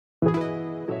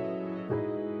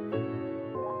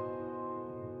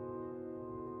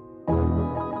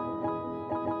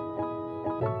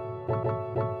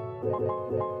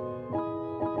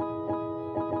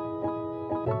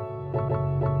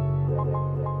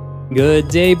Good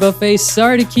day, buffet.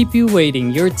 Sorry to keep you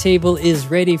waiting. Your table is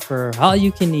ready for All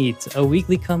You Can Eat, a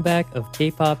weekly comeback of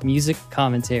K-pop music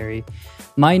commentary.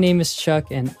 My name is Chuck,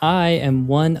 and I am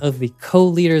one of the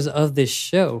co-leaders of this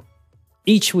show.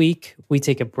 Each week, we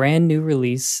take a brand new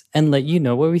release and let you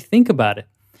know what we think about it.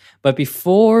 But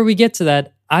before we get to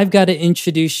that, I've got to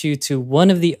introduce you to one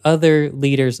of the other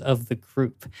leaders of the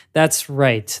group. That's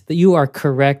right. You are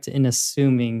correct in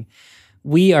assuming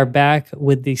we are back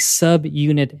with the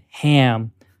subunit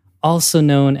HAM, also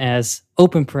known as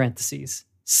open parentheses,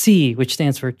 C, which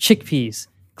stands for chickpeas,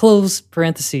 close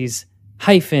parentheses,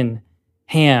 hyphen,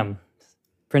 ham,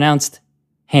 pronounced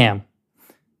ham,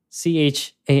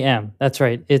 CHAM. That's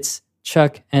right. It's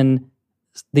Chuck and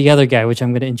the other guy, which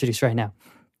I'm going to introduce right now.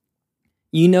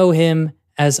 You know him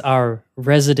as our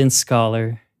resident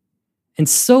scholar. And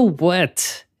so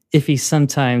what if he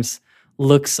sometimes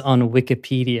looks on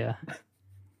Wikipedia?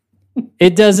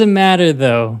 It doesn't matter,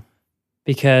 though,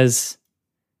 because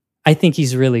I think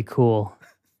he's really cool.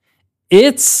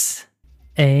 It's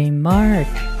a Mark.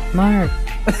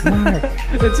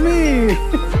 It's me.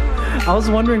 I was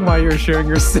wondering why you were sharing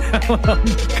your sound on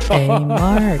the call. A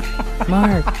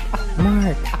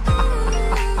Mark.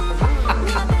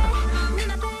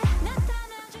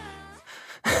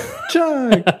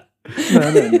 Chuck.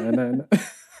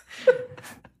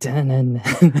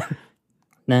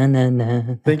 No. Na.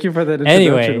 Thank you for that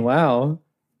introduction. Anyway, wow.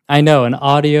 I know, an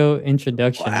audio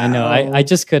introduction. Wow. I know. I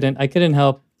just couldn't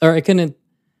help, or I couldn't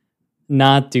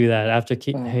not do that after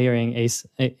hearing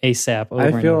ASAP over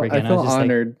and over again. I feel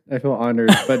honored. I feel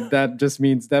honored, but that just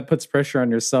means that puts pressure on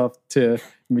yourself to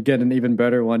get an even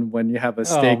better one when you have a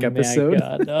Stayc episode.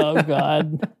 Oh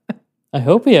God. I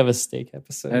hope we have a Stayc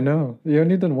episode. I know. You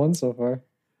only done one so far.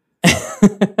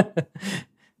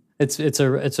 It's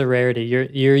a rarity.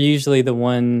 You're usually the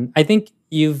one. I think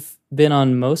you've been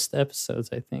on most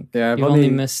episodes. I think. Yeah, you've only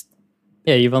missed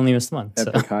one.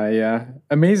 Epic high, yeah.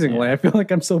 Amazingly, yeah. I feel like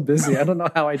I'm so busy. I don't know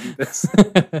how I do this.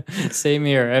 Same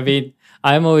here. I mean,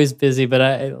 I'm always busy, but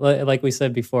I like we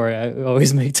said before, I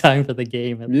always make time for the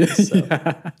game. At least, so.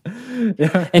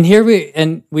 Yeah.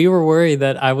 And we were worried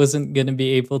that I wasn't going to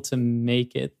be able to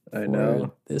make it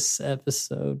for this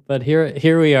episode, but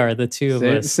here we are, the two of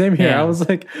us. Same here. Yeah. I was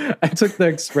like, I took the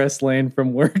express lane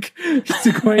from work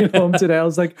to going home today. I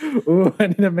was like, ooh, I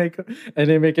need to make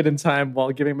it in time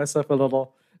while giving myself a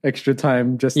little extra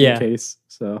time just in case.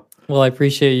 So, well, I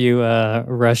appreciate you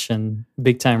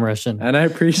big time rushing, and I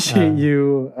appreciate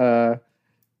you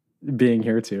being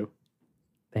here too.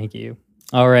 Thank you.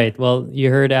 All right. Well, you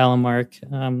heard Alan Mark,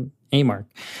 A Mark.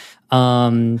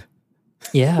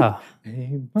 Yeah.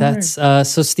 That's so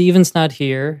Steven's not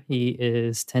here. He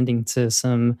is tending to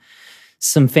some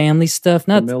family stuff.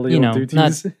 Not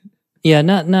duties.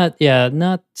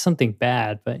 not something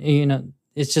bad, but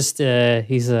it's just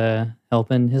he's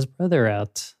helping his brother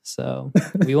out. So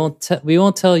we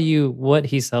won't tell you what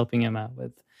he's helping him out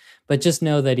with, but just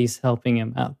know that he's helping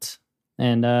him out,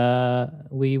 and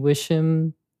we wish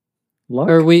him luck.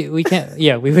 Or we can't.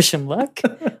 Yeah, we wish him luck.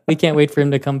 We can't wait for him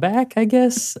to come back, I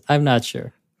guess. I'm not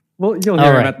sure. Well, you'll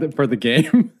hear him for the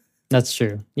game. That's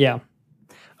true. Yeah.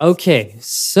 Okay,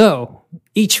 so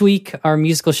each week our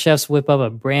musical chefs whip up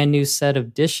a brand new set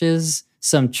of dishes,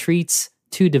 some treats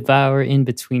to devour in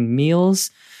between meals.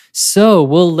 So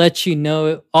we'll let you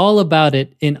know all about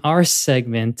it in our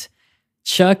segment,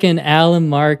 Chuck and Alan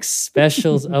Mark's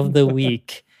Specials of the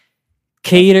Week,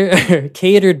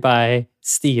 catered by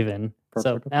Steven.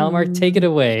 So Alan Mark, take it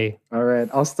away. All right,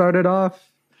 I'll start it off.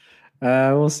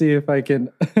 We'll see if I can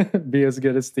be as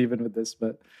good as Steven with this,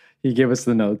 but he gave us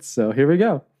the notes. So here we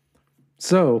go.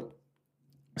 So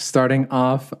starting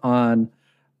off on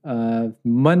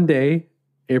Monday,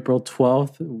 April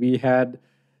 12th, we had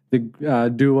the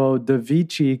duo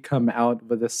Davichi come out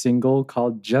with a single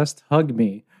called Just Hug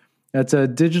Me. It's a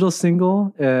digital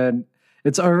single, and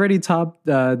it's already topped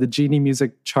the Genie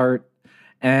Music chart,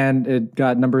 and it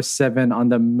got number 7 on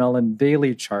the Melon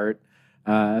Daily chart.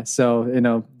 So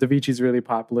Davichi's really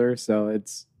popular, so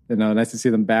it's nice to see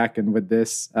them back. And with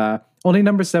this, only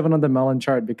number 7 on the Melon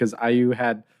chart because IU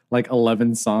had like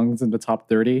 11 songs in the top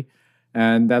 30,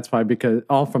 and that's probably because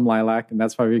all from Lilac, and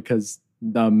that's probably because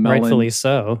the Melon, rightfully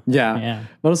so. Yeah.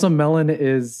 But also Melon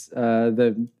is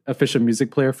the official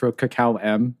music player for Kakao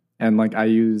M, and like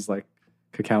IU's like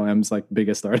Kakao M's like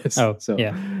biggest artist. Oh, so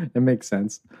yeah, it makes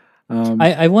sense.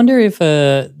 I wonder if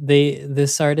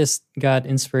this artist got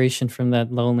inspiration from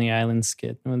that Lonely Island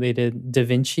skit when they did Da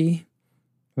Vinci,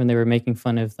 when they were making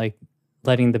fun of like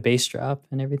letting the bass drop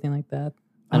and everything like that.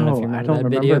 I don't know if you remember that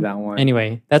video. That one.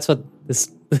 Anyway, that's what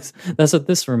this That's what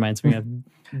this reminds me of.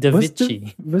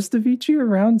 Davichi. Was Davichi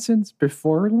around since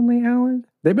before Lonely Island?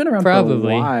 They've been around for a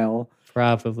while.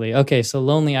 Probably. Okay, so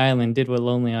Lonely Island did what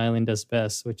Lonely Island does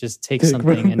best, which is take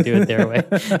something and do it their way.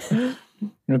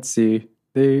 Let's see.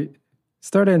 They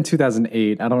started in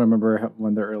 2008. I don't remember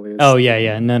when the earliest. Oh,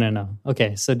 yeah. No.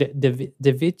 Okay, so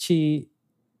Davichi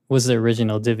was the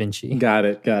original Da Vinci. Got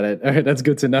it. All right, that's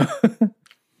good to know.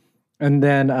 And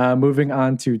then moving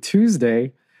on to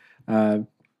Tuesday, April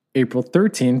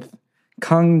 13th,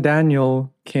 Kang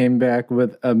Daniel came back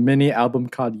with a mini album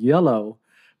called Yellow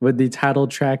with the title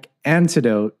track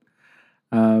Antidote.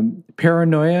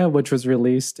 Paranoia, which was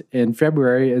released in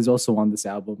February, is also on this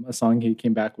album, a song he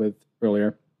came back with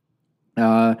earlier.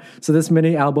 So this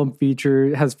mini album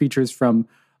has features from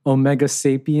Omega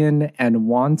Sapien and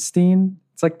Weinstein.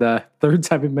 It's like the third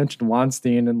time we mentioned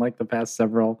Weinstein in like the past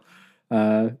several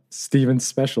Steven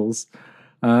specials.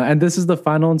 And this is the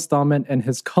final installment in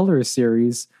his Color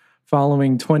series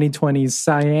following 2020's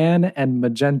Cyan and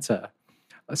Magenta.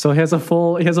 So he has a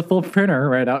full printer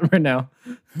right now.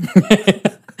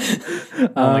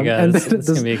 Oh my god, it's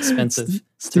gonna be expensive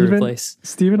to replace.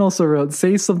 Steven also wrote,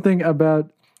 say something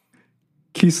about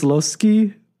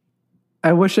Kieslowski.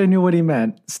 I wish I knew what he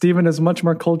meant. Steven is much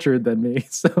more cultured than me,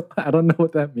 so I don't know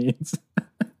what that means.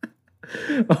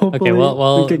 Hopefully,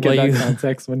 we can get that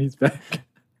context when he's back.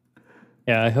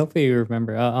 Yeah, I hope you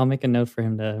remember. I'll make a note for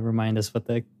him to remind us what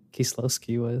the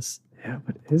Kieslowski was. Yeah,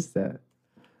 what is that?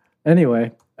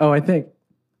 Anyway, I think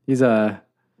he's a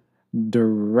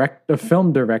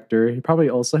film director. He probably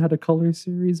also had a Color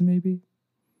series, maybe.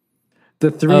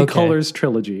 The Three Colors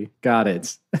trilogy. Got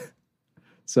it.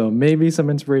 So maybe some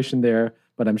inspiration there,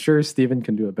 but I'm sure Steven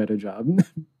can do a better job.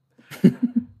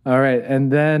 All right. And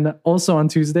then also on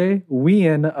Tuesday,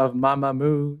 Wheein of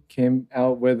Mamamoo came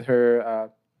out with her,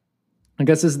 I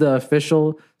guess is the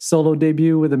official solo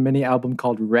debut with a mini album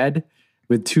called Red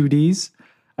with 2 Ds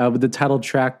with the title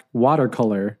track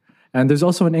Watercolor. And there's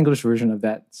also an English version of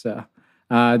that. So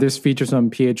there's features on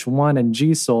PH1 and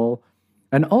G Soul.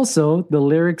 And also the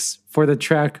lyrics for the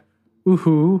track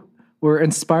Uhu were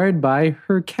inspired by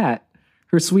her cat,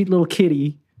 her sweet little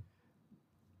kitty.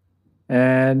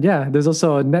 And yeah, there's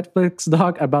also a Netflix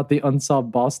doc about the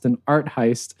unsolved Boston art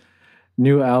heist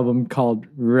new album called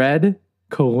Red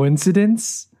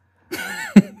Coincidence.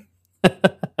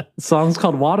 Song's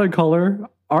called Watercolor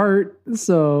Art.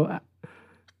 So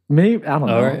maybe, I don't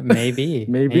know. Or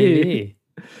maybe.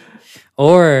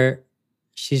 Or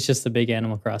she's just a big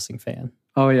Animal Crossing fan.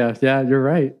 Oh yeah, you're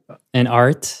right. And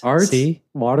art, see?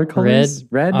 Watercolors,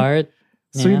 red art,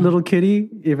 sweet little kitty.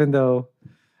 Even though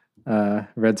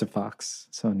Red's a fox,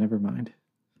 so never mind.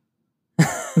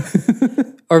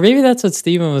 Or maybe that's what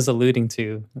Steven was alluding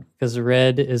to, because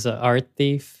Red is an art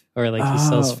thief, or like he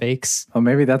sells fakes. Oh,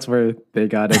 maybe that's where they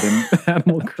got it in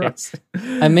Animal Crossing.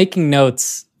 I'm making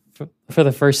notes for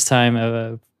the first time of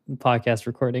a podcast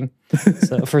recording,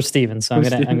 so for Steven. So I'm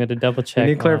gonna double check.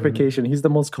 Any clarification? He's the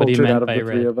most cultured out of the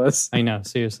three of us. I know,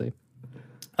 seriously.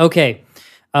 Okay,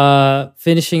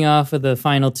 finishing off with the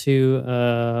final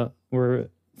two.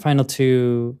 Final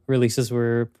two releases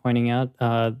we're pointing out.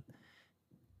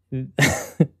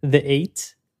 The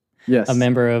 8, yes, a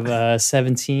member of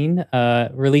 17,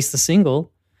 released a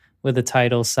single with the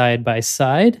title Side by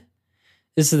Side.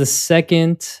 This is the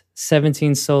second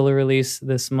 17 solo release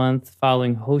this month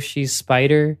following Hoshi's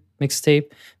Spider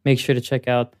mixtape. Make sure to check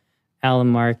out Alan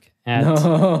Mark at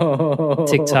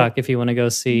TikTok if you want to go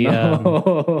see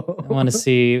want to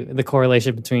see the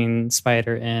correlation between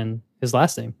Spider and his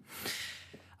last name.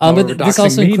 But this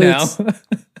also includes now.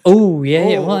 Oh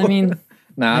yeah. Well, I mean,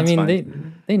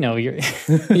 fine. they know you're.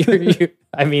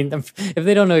 I mean, if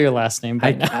they don't know your last name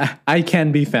by now, I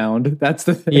can be found. That's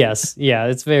the thing. Yes, yeah,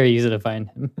 it's very easy to find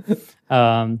him.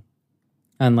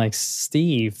 Unlike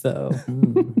Steve, though.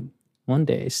 One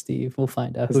day, Steve, we'll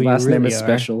find out his who last you really name is are.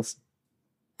 Specials.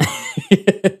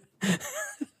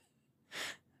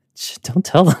 Don't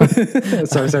tell them.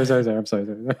 Sorry. I'm sorry.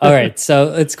 All right,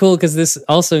 so it's cool because this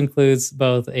also includes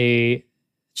both a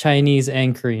Chinese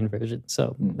and Korean version.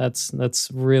 So that's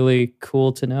really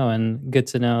cool to know, and good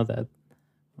to know that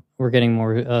we're getting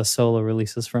more solo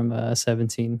releases from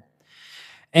 17.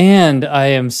 And I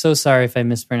am so sorry if I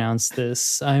mispronounced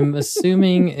this. I'm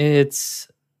assuming it's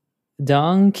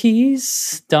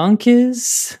donkeys. I'm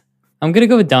gonna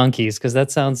go with donkeys because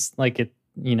that sounds like it,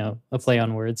 a play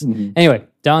on words. Mm-hmm. Anyway,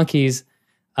 donkeys.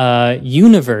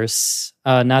 Universe,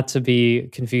 not to be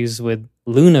confused with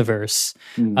Luniverse.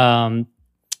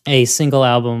 A single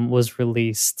album was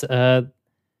released.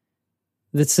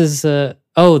 This is there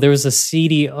was a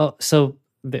CD. So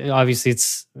obviously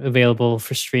it's available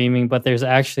for streaming, but there's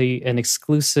actually an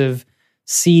exclusive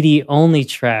CD only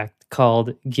track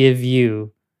called "Give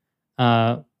You,"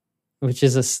 uh, which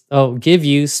is "Give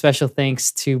You" special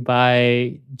thanks to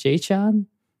by Jay-chan.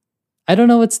 I don't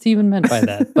know what Steven meant by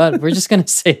that, but we're just gonna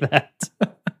say that.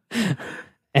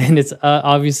 And it's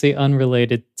obviously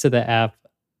unrelated to the app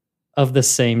of the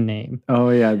same name. Oh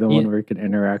yeah, the one where you can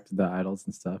interact with the idols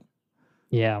and stuff.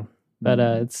 Yeah, but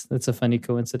it's a funny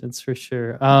coincidence for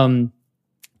sure.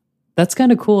 That's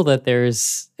kind of cool that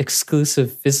there's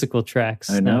exclusive physical tracks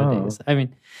nowadays. I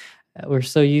mean, we're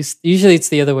so used. Usually, it's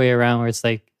the other way around, where it's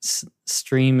like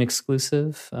stream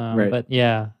exclusive. Right. But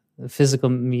yeah, physical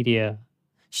media.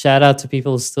 Shout out to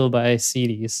people who still buy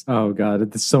CDs. Oh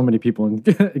god, there's so many people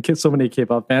and so many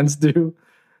K-pop fans do.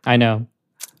 I know.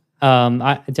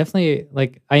 I definitely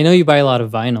like. I know you buy a lot of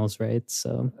vinyls, right?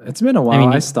 So it's been a while.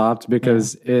 I stopped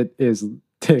because it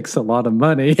takes a lot of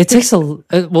money. It takes not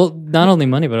only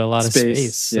money but a lot of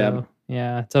space. So,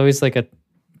 yeah, it's always like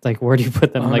where do you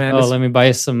put them? Let me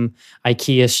buy some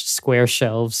IKEA square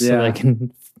shelves so that I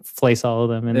can place all of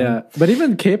them. And but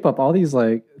even K-pop, all these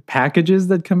like packages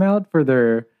that come out for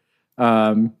their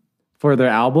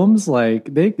albums, like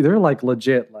they're like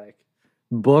legit like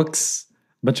books.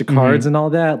 Bunch of cards and all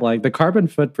that, like the carbon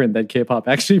footprint that K-pop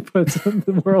actually puts in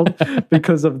the world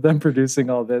because of them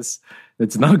producing all this,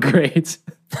 it's not great.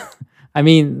 I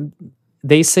mean,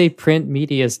 they say print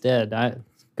media is dead.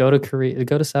 Go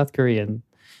to South Korea and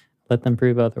let them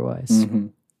prove otherwise. Mm-hmm.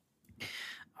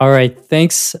 All right,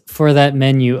 thanks for that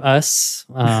menu, us,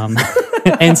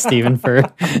 and Steven for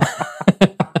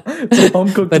it's a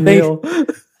home cooked meal.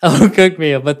 Home cooked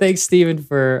meal, but thanks, Steven,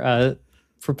 for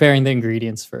preparing the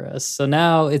ingredients for us. So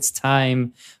now it's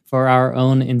time for our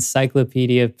own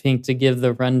Encyclopedia Pink to give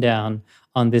the rundown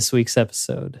on this week's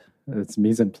episode. It's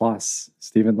mise en place.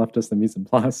 Steven left us the mise en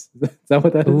place. Is that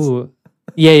what that is? Ooh.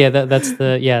 Yeah, that's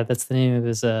the name of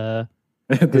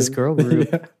his girl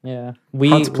group. Yeah.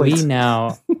 We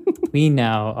now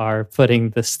are putting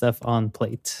this stuff on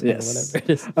plate. Yes. Or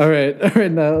whatever it is. All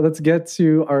right. Now let's get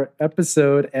to our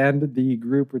episode and the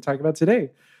group we're talking about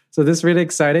today. So this is really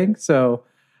exciting. So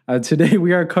today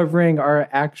we are covering our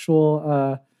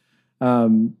actual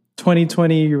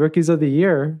 2020 Rookies of the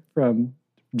Year from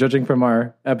judging from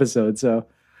our episode. So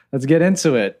let's get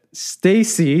into it.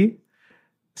 Stayc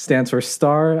stands for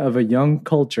Star of a Young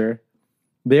Culture.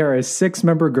 They are a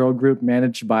 6-member girl group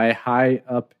managed by High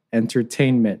Up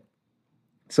Entertainment.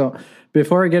 So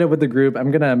before I get it with the group,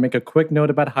 I'm going to make a quick note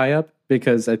about High Up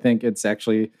because I think it's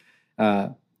actually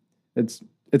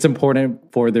it's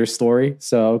important for their story.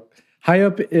 So High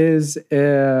Up is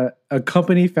a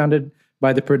company founded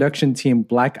by the production team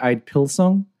Black Eyed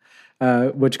Pilsung,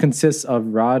 which consists of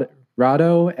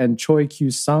Rado and Choi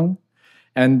Kyu-sung.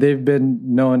 And they've been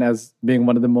known as being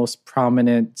one of the most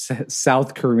prominent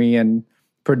South Korean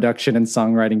production and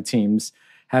songwriting teams,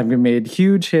 having made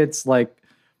huge hits like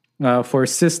for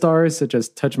Sistars, such as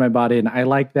Touch My Body and I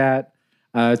Like That.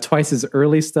 Twice's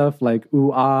early stuff like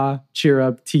Ooh Ah, Cheer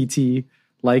Up, TT,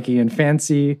 Likey and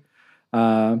Fancy.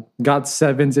 Got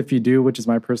Seven's If You Do, which is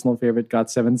my personal favorite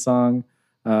Got Seven song.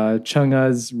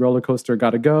 Chungha's Roller Coaster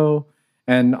Gotta Go.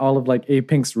 And all of like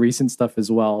A-Pink's recent stuff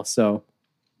as well. So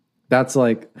that's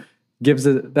like gives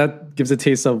a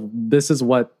taste of this is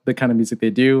what the kind of music they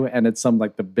do. And it's some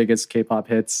like the biggest K-pop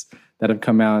hits that have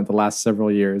come out in the last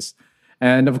several years.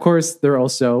 And of course, they're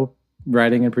also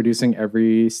writing and producing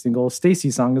every single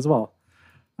Stayc song as well.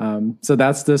 So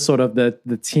that's the sort of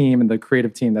the team and the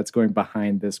creative team that's going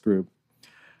behind this group.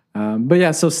 But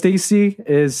yeah, so Stayc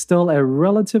is still a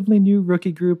relatively new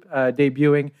rookie group,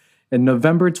 debuting in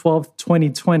November 12th,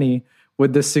 2020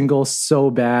 with the single So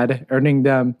Bad, earning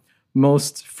them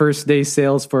most first day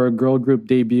sales for a girl group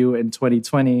debut in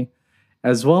 2020,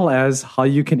 as well as All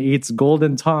You Can Eat's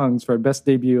Golden Tongs for best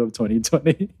debut of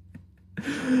 2020.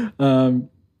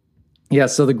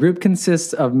 So the group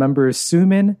consists of members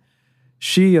Sumin,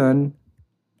 Shiyeon,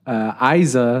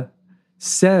 Aiza,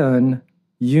 Seon,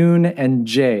 Yoon, and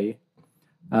Jae.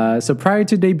 So prior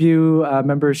to debut,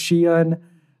 member Shiyeon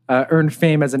earned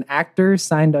fame as an actor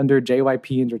signed under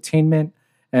JYP Entertainment.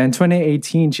 And in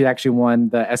 2018, she actually won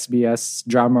the SBS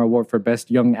Drama Award for Best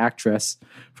Young Actress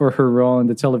for her role in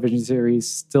the television series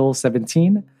Still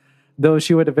 17, though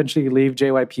she would eventually leave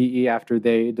JYPE after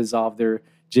they dissolved their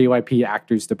JYP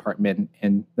Actors Department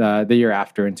in the year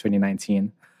after in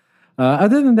 2019.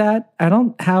 Other than that, I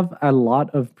don't have a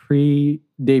lot of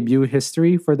pre-debut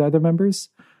history for the other members.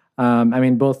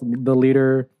 Both the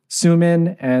leader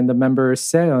Sumin and the member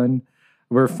Seon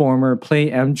were former Play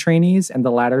M trainees, and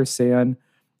the latter, Seon,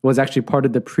 was actually part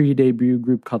of the pre-debut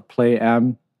group called Play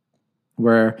M,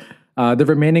 where The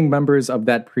remaining members of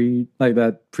that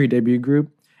pre-debut group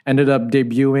ended up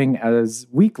debuting as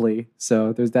weekly,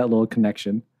 so there's that little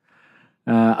connection.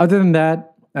 Other than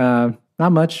that,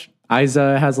 not much.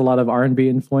 Aiza has a lot of R&B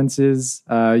influences.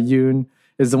 Yoon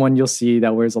is the one you'll see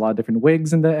that wears a lot of different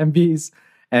wigs in the MVs.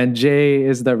 And Jay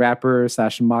is the rapper /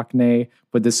 maknae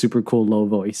with this super cool low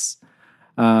voice.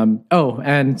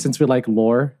 And since we like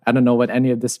lore, I don't know what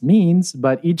any of this means,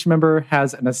 but each member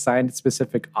has an assigned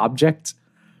specific object.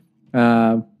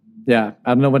 I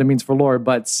don't know what it means for lore,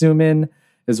 but Sumin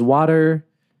is water,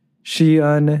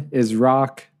 Shion is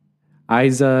rock,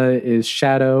 Aiza is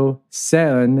shadow,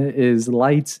 Seon is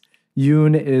light,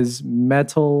 Yoon is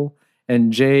metal,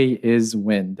 and Jay is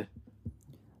wind.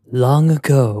 Long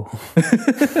ago.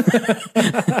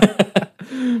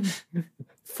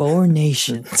 4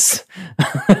 nations.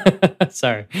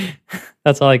 Sorry.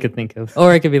 That's all I could think of.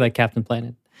 Or it could be like Captain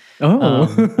Planet. Oh.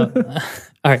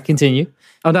 All right, continue.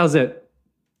 Oh, that was it.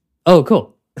 Oh,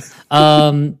 cool.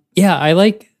 Yeah, I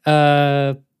like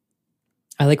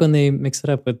when they mix it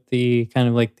up with the kind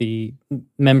of like the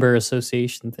member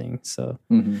association thing. So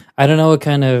I don't know what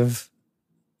kind of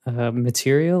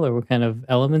material or what kind of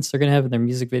elements they're gonna have in their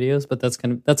music videos, but that's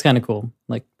kind of cool.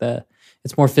 Like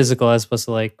it's more physical as opposed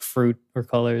to like fruit or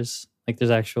colors. Like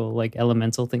there's actual like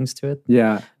elemental things to it.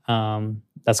 Yeah.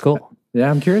 That's cool. Yeah,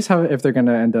 I'm curious if they're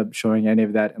gonna end up showing any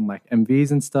of that in like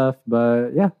MVs and stuff.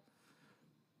 But yeah.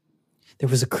 There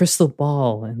was a crystal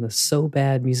ball in the So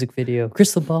Bad music video.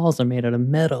 Crystal balls are made out of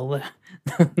metal.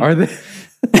 Are they?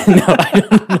 No, I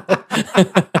don't know.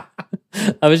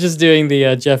 I was just doing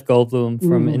the Jeff Goldblum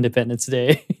from Independence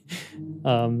Day.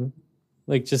 The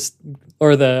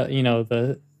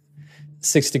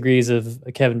 6 degrees of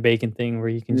a Kevin Bacon thing where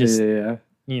you can just,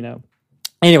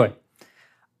 Anyway,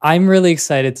 I'm really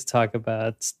excited to talk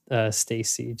about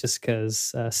Stayc just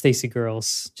because Stayc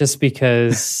Girls, just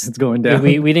because it's going down.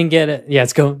 We didn't get it. Yeah,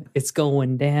 it's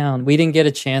going down. We didn't get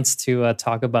a chance to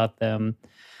talk about them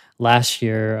last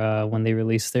year when they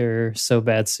released their So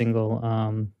Bad single,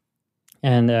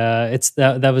 and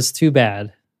that was too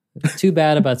bad. Too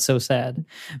bad about So Sad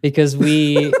because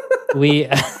we.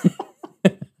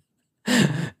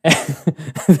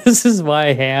 This is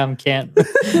why Ham can't.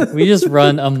 We just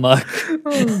run amok.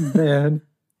 Oh man,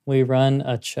 we run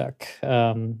a chuck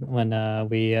when when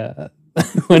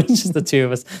it's just the two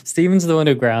of us. Steven's the one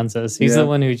who grounds us. He's the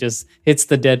one who just hits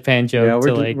the deadpan joke.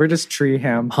 We're just tree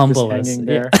Ham, humble just us. hanging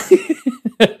there.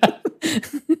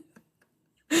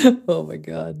 Oh my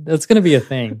god, that's gonna be a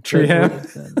thing. Tree Ham,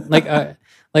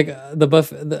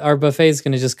 our buffet is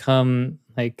gonna just come.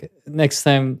 Like next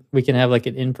time we can have like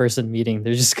an in-person meeting,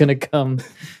 they're just gonna come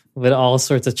with all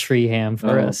sorts of tree ham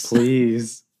for us.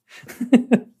 Please.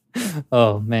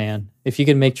 Oh man, if you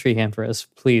can make tree ham for us,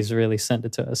 please really send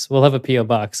it to us. We'll have a PO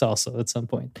box also at some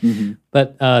point,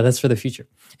 but that's for the future.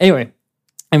 Anyway,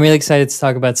 I'm really excited to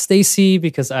talk about Stayc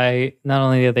because not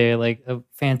only are they like a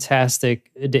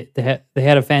fantastic, they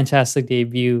had a fantastic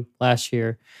debut last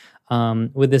year.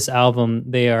 With this album,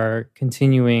 they are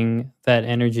continuing that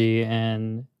energy,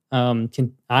 and I'm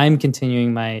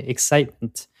continuing my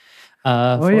excitement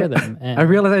for them. And I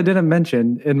realized I didn't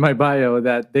mention in my bio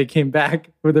that they came back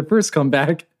with their first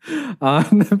comeback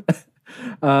on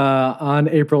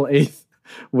April 8th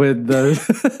with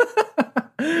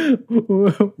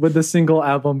the single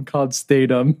album called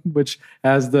Staydom, which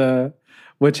has the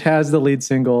lead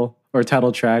single or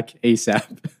title track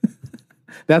ASAP.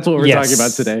 That's what we're talking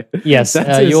about today. Yes,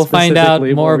 you will find out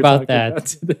more about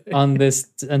that on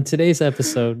today's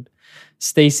episode.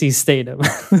 Stayc's Staydom.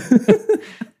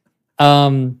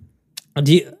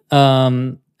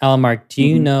 Alamark, do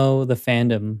you know the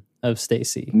fandom of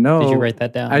Stayc? No. Did you write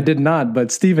that down? I did not,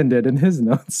 but Steven did in his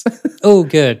notes. Oh,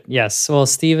 good. Yes. Well,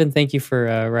 Steven, thank you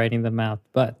for writing them out.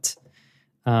 But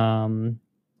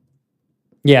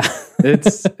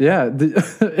it's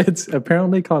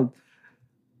apparently called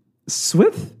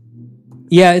Swith?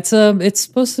 Yeah, it's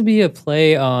supposed to be a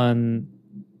play on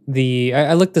the.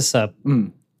 I looked this up.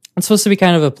 It's supposed to be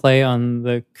kind of a play on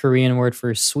the Korean word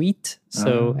for sweet.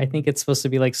 So I think it's supposed to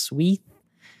be like sweet.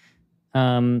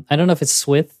 I don't know if it's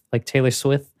Swith, like Taylor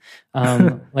Swift.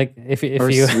 Like if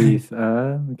you Sweet.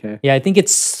 Okay. Yeah, I think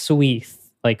it's sweet,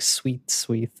 like sweet.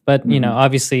 But you know,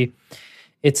 obviously,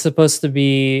 it's supposed to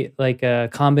be like a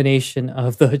combination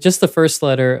of just the first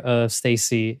letter of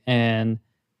Stayc and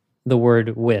the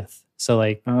word with. So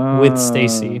like with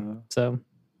Stayc. So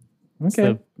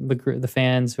okay, the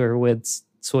fans who are with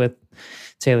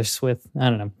Taylor Swift. I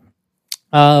don't know.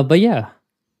 But yeah,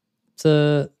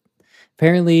 so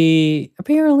apparently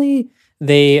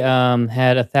they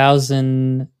had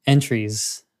 1,000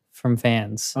 entries from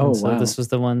fans. Oh, And so wow. this was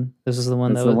the one. This was the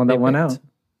one That's that the one they that went picked. out.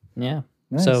 Yeah.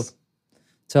 Nice. So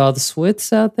to all the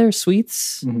Swits out there,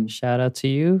 Sweets, Mhm. shout out to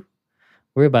you.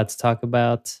 We're about to talk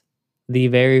about the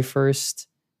very first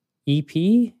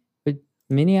EP,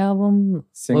 mini album.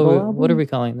 Single What are album? we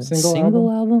calling this?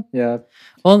 Single album? Yeah.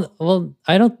 Well,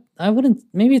 I wouldn't.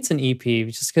 Maybe it's an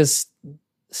EP, just because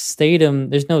Staydom.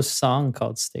 There's no song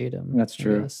called Staydom. That's I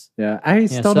true. guess. Yeah, I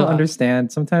still so don't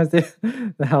understand. Sometimes they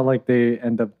how like they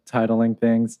end up titling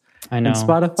things. I know. And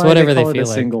Spotify, It's whatever they they call it feel a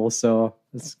like. single, so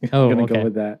I'm Oh, gonna okay. go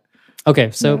with that.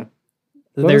 Okay, so Yeah.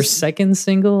 their was- second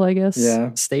single, I guess. Yeah.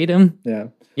 Staydom. Yeah.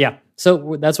 Yeah.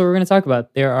 So that's what we're going to talk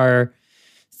about. There are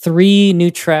 3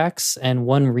 new tracks and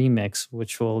 1 remix,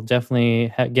 which we'll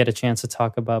definitely get a chance to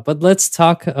talk about. But let's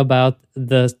talk about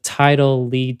the title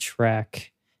lead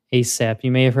track, ASAP.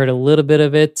 You may have heard a little bit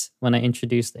of it when I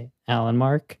introduced Alan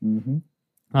Mark. hmm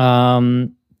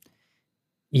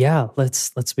Yeah,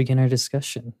 let's begin our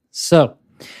discussion. So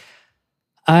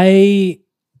I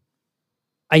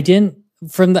didn't,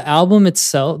 from the album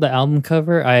itself, the album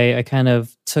cover, I kind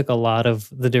of took a lot of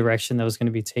the direction that was going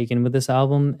to be taken with this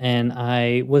album, and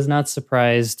I was not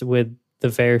surprised with the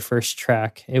very first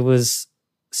track. It was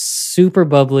super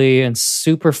bubbly and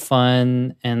super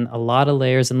fun and a lot of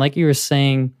layers. And like you were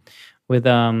saying, with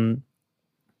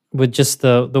just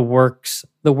the work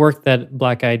that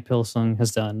Black Eyed Pilsung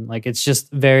has done, like it's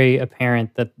just very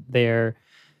apparent that they're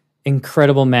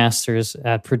incredible masters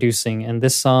at producing, and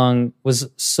this song was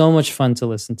so much fun to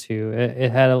listen to.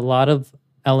 It had a lot of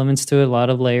elements to it, a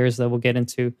lot of layers that we'll get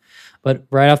into, but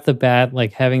right off the bat,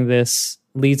 like having this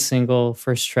lead single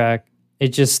first track,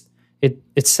 it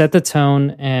set the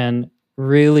tone and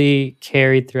really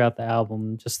carried throughout the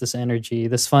album, just this energy,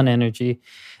 this fun energy.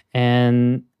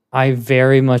 And I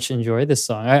very much enjoyed this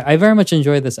song. I very much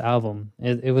enjoyed this album.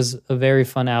 It was a very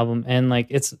fun album, and like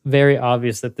it's very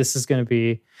obvious that this is going to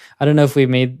be. I don't know if we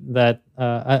made that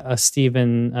a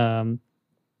Steven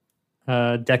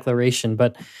declaration,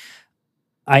 but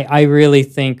I really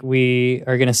think we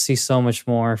are going to see so much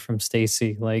more from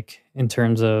Stacey, like in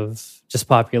terms of just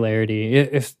popularity.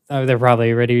 If they're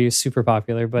probably already super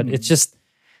popular, but it's just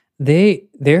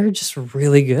they're just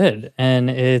really good, and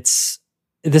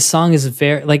this song is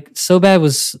very, like, So Bad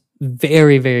was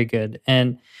very, very good.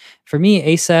 And for me,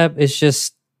 ASAP is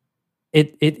just,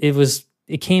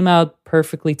 it came out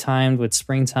perfectly timed with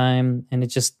springtime, and it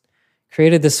just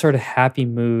created this sort of happy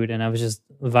mood. And I was just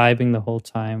vibing the whole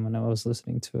time when I was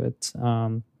listening to it.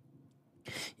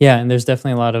 Yeah. And there's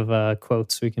definitely a lot of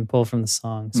quotes we can pull from the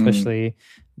song, especially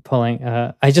pulling,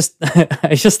 I just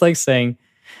like saying,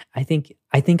 I think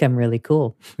I'm really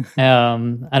cool. I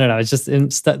don't know. It's just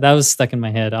that was stuck in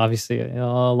my head, obviously,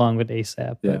 all along with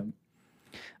ASAP. But,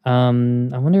 I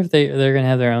wonder if they're gonna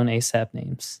have their own ASAP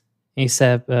names.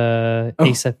 ASAP,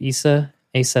 ASAP Issa,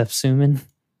 ASAP Suman,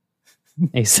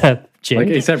 ASAP Jig. Like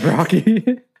ASAP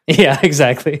Rocky. Yeah,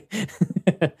 exactly.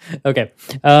 Okay,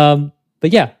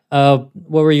 but yeah, what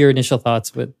were your initial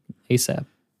thoughts with ASAP?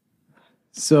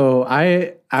 So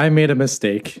I made a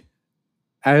mistake.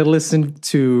 I listened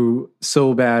to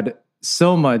So Bad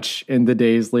so much in the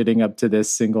days leading up to this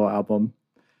single album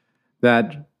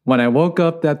that when I woke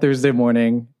up that Thursday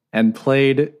morning and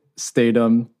played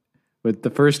Staydom with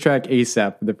the first track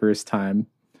ASAP for the first time,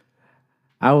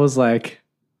 I was like,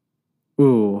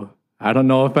 ooh, I don't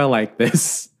know if I like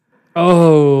this.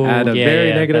 Oh, I had a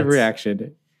very negative that's-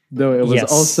 reaction, though it was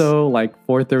Yes. also like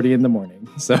 4:30 in the morning.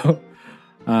 So,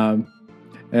 and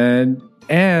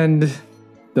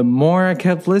the more I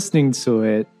kept listening to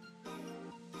it,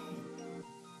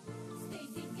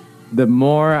 the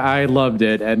more I loved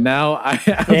it. And now I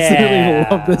absolutely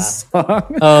love this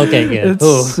song. Oh, okay, good. It's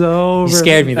Ooh, so... you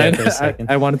scared me there for a second.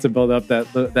 I wanted to build up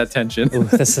that tension. Ooh,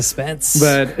 the suspense.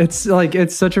 But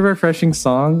it's such a refreshing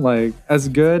song. Like, as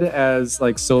good as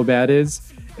like So Bad is,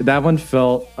 that one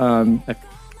felt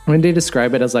when they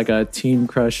describe it as like a teen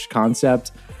crush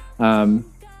concept,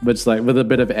 which like with a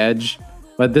bit of edge.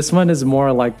 But this one is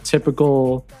more like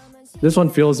typical. This one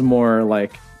feels more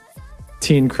like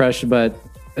teen crush, but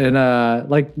in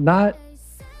like not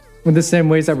in the same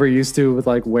ways that we're used to with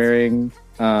like wearing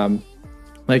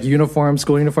like uniforms,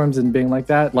 school uniforms, and being like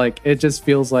that. Like it just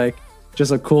feels like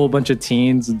just a cool bunch of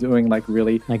teens doing like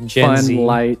really Like Gen fun, Z.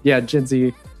 light, Gen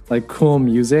Z, like cool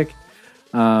music.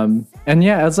 And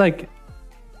yeah, it's like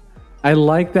I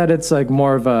like that it's like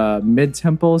more of a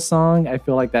mid-tempo song. I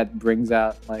feel like that brings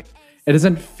out like it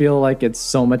doesn't feel like it's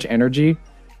so much energy,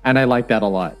 and I like that a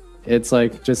lot. It's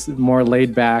like just more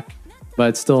laid back,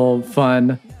 but still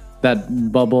fun.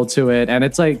 That bubble to it, and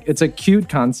it's like it's a cute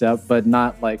concept, but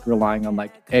not like relying on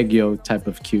like Aegyo type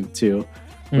of cute too,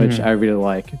 which I really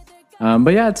like.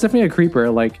 But yeah, it's definitely a creeper.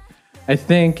 Like, I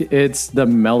think it's the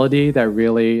melody that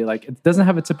really, like, it doesn't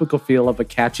have a typical feel of a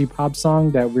catchy pop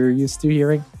song that we're used to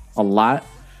hearing a lot.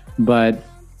 But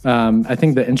I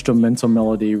think the instrumental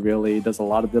melody really does a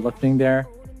lot of the lifting there.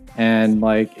 And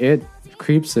like, it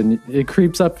creeps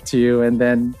up to you. And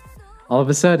then all of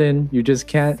a sudden, you just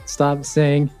can't stop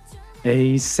saying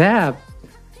ASAP.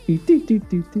 And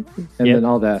then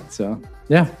all that. So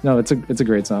yeah, no, it's a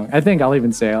great song. I think I'll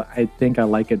even say I think I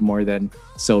like it more than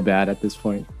So Bad at this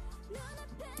point.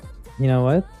 You know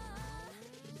what?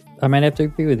 I might have to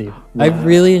agree with you. Wow. I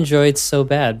really enjoyed So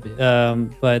Bad,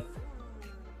 but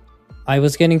I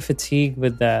was getting fatigued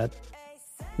with that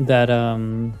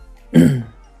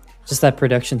just that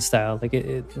production style. Like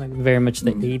it like very much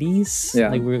the 80s.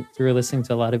 Yeah. Like we were listening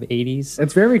to a lot of 80s.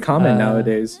 It's very common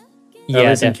nowadays. Yeah,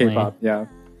 definitely. In K-pop, yeah.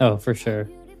 Oh, for sure.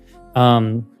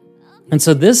 And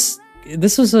so this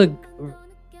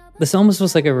almost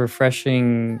was like a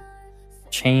refreshing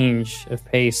change of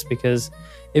pace, because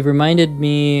it reminded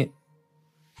me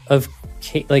of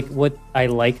like what I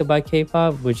like about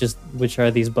K-pop, which are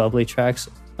these bubbly tracks.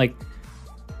 Like,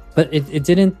 but it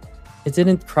didn't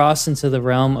cross into the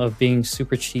realm of being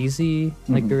super cheesy,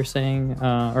 like you were saying,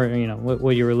 or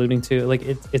what you were alluding to. Like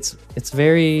it's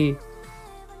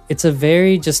a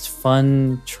very just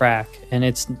fun track, and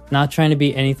it's not trying to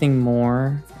be anything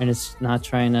more, and it's not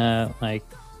trying to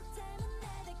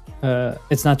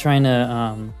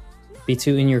be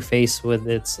too in your face with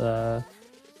its like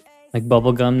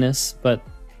bubblegumness. But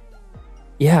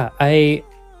yeah, I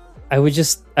would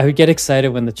get excited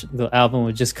when the album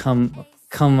would just come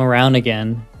around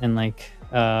again, and like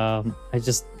like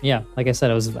I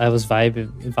said, I was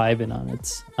vibing on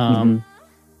it.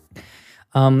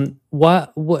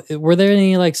 What were there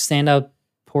any like standout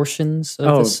portions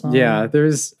of the song? Yeah,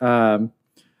 there's I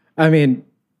mean,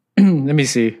 let me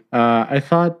see. I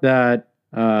thought that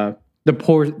the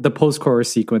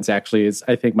post-chorus sequence actually is,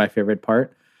 I think, my favorite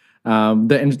part.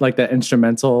 The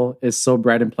instrumental is so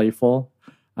bright and playful.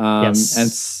 Yes. And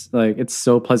it's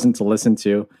so pleasant to listen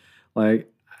to.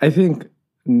 Like, I think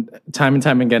time and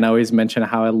time again I always mention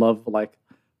how I love like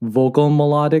vocal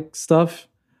melodic stuff.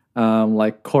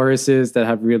 Like choruses that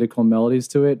have really cool melodies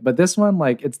to it. But this one,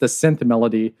 like, it's the synth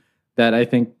melody that I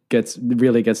think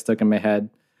really gets stuck in my head.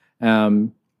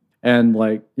 And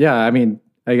like, yeah, I mean,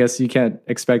 I guess you can't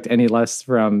expect any less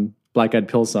from Black Eyed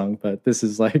Pills song, but this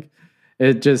is like,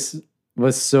 it just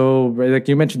was so, like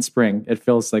you mentioned spring. It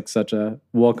feels like such a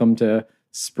welcome to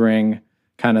spring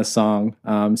kind of song.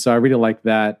 So I really like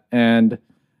that. And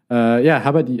yeah, how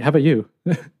about you?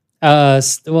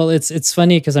 Well, it's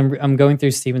funny because I'm going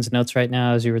through Steven's notes right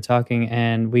now as you were talking,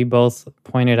 and we both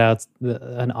pointed out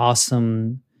an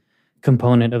awesome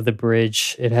component of the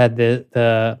bridge. It had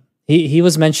he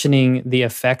was mentioning the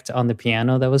effect on the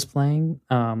piano that was playing.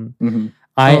 I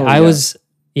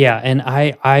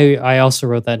also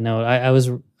wrote that note. I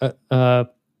was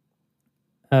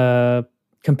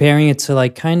comparing it to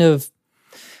like kind of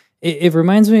it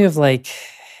reminds me of like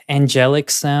angelic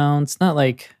sounds, not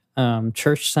like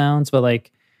church sounds, but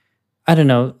like, I don't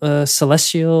know,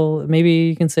 celestial, maybe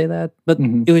you can say that. But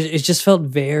it just felt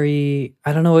very,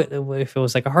 I don't know if it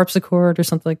was like a harpsichord or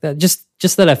something like that. Just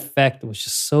that effect was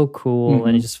just so cool,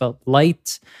 and it just felt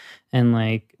light and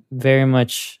like very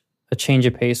much a change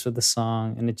of pace with the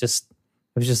song, and it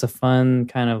was just a fun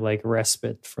kind of like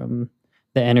respite from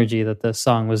the energy that the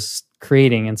song was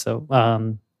creating. And so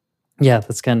yeah,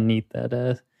 that's kind of neat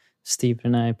that Steve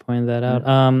and I pointed that out.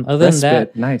 Other than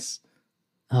that, nice.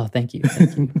 Oh, thank you.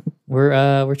 Thank you.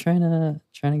 We're trying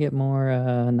to get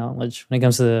more knowledge when it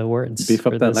comes to the words. Beef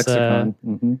up that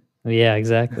lexicon. Yeah,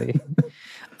 exactly.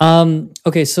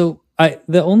 Okay, so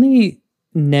the only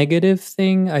negative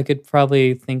thing I could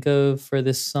probably think of for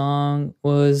this song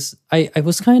was I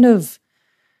was kind of,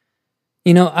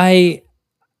 I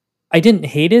didn't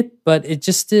hate it, but it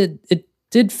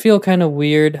did feel kind of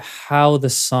weird how the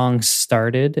song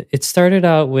started. It started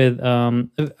out with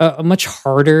a much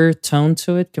harder tone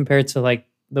to it compared to like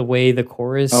the way the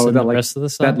chorus and the rest of the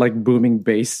song. That like booming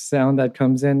bass sound that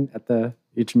comes in at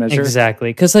each measure.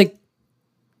 Exactly, because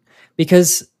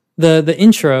the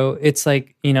intro, it's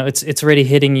like, it's already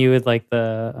hitting you with like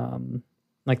the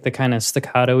kind of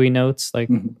staccato-y notes, like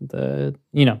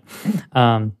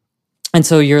and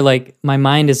so you're like, my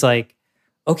mind is like,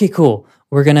 okay, cool.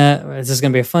 This is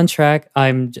gonna be a fun track.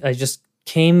 I just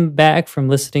came back from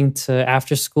listening to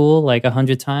After School like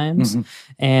 100 times,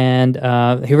 and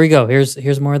here we go.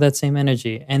 Here's more of that same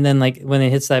energy. And then like when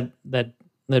it hits that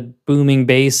booming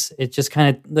bass, it just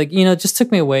kind of like, it just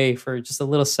took me away for just a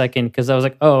little second, because I was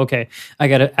like, oh, okay, I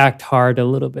got to act hard a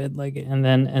little bit, like, and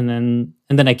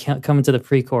then I can't come into the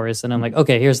pre-chorus, and I'm like,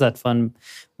 okay, here's that fun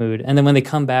mood. And then when they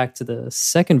come back to the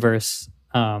second verse,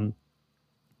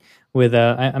 with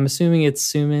I'm assuming it's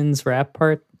Sumin's rap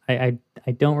part. I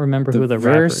don't remember who the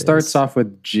rapper is. Verse starts off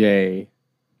with J.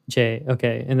 J,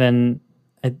 okay, and then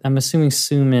I'm assuming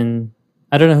Sumin.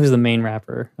 I don't know who's the main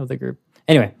rapper of the group.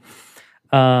 Anyway.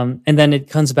 And then it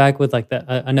comes back with like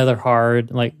another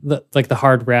hard, like the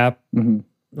hard rap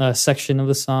section of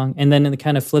the song, and then it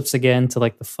kind of flips again to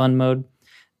like the fun mode.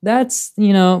 That's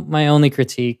my only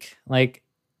critique. Like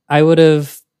I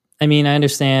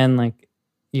understand like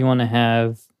you want to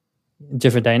have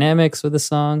different dynamics with the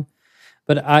song,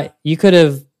 but you could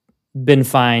have been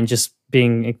fine just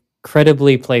being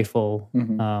incredibly playful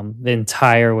the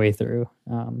entire way through.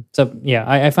 So yeah,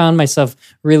 I found myself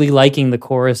really liking the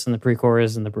chorus and the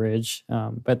pre-chorus and the bridge.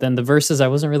 But then the verses, I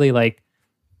wasn't really like,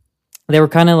 they were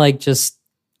kind of like just,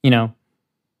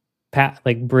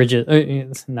 like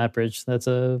bridges, not bridge. That's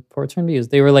a poor term to use.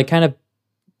 They were like kind of,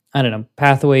 I don't know,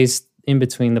 pathways in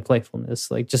between the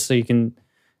playfulness, like just so you can,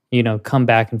 come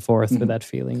back and forth with that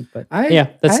feeling. But I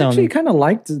actually kind of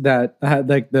liked that,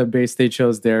 like the bass they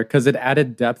chose there, because it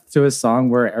added depth to a song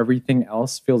where everything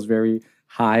else feels very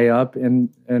high up in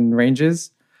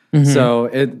ranges. So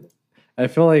I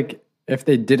feel like if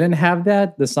they didn't have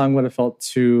that, the song would have felt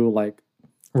too like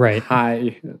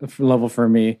high level for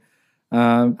me.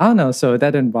 I don't know, so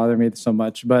that didn't bother me so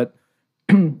much. But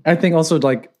I think also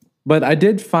but I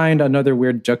did find another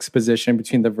weird juxtaposition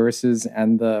between the verses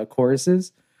and the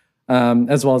choruses.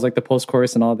 As well as like the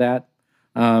post-chorus and all that.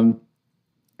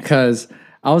 Because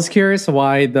I was curious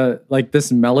why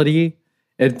this melody,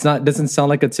 doesn't sound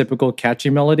like a typical catchy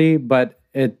melody, but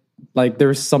it like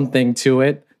there's something to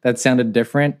it that sounded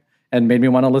different and made me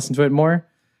want to listen to it more.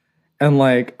 And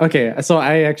like, okay, so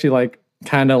I actually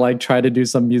kind of try to do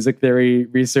some music theory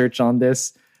research on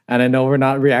this. And I know we're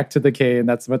not React to the K and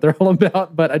that's what they're all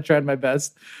about, but I tried my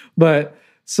best. But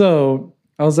so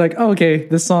I was like, oh, okay,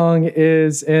 this song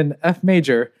is in F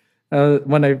major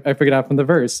when I figured out from the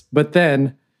verse. But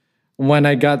then when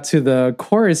I got to the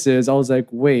choruses, I was like,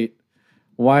 wait,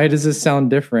 why does this sound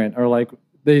different? Or like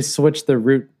they switched the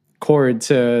root chord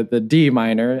to the D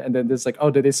minor. And then there's like,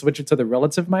 oh, did they switch it to the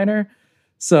relative minor?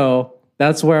 So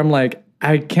that's where I'm like,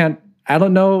 I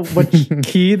don't know which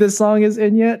key the song is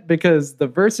in yet, because the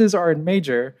verses are in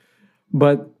major,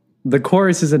 but the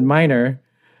chorus is in minor.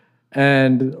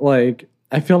 And like,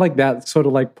 I feel like that sort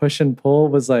of like push and pull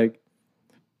was like,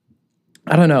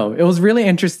 I don't know. It was really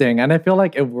interesting. And I feel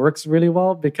like it works really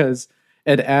well because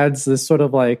it adds this sort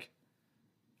of like,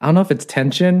 I don't know if it's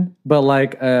tension, but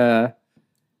like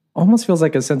almost feels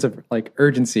like a sense of like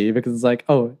urgency, because it's like,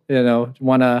 oh,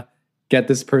 want to get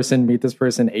this person, meet this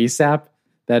person ASAP.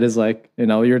 That is like,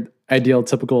 your ideal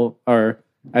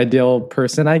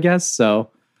person, I guess. So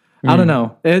I don't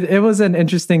know. It was an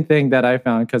interesting thing that I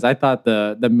found, because I thought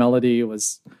the melody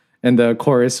was and the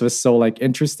chorus was so like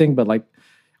interesting, but like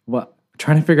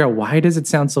trying to figure out why does it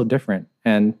sound so different,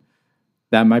 and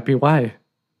that might be why.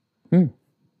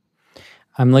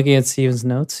 I'm looking at Steven's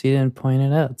notes. He didn't point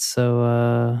it out,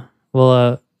 so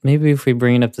maybe if we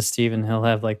bring it up to Steven, he'll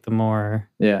have like the more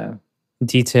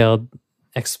detailed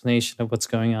explanation of what's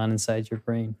going on inside your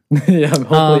brain. Yeah,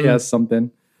 hopefully he has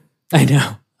something. I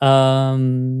know. I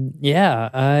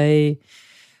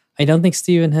don't think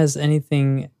Steven has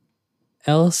anything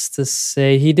else to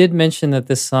say. He did mention that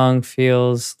this song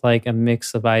feels like a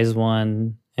mix of Eyes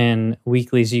One and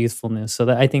Weekly's youthfulness. So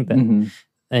that I think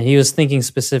that he was thinking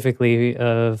specifically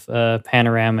of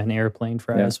Panorama and Airplane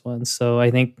for Eyes One. So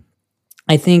I think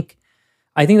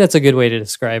that's a good way to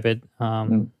describe it.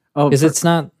 Because it's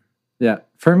not. Yeah,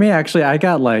 for me actually, I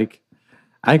got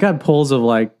pulls of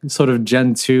like sort of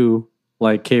Gen 2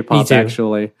 like K-pop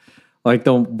actually. Like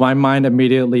my mind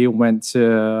immediately went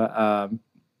to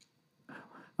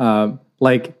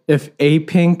like if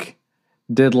A-Pink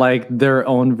did like their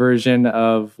own version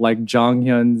of like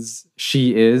Jonghyun's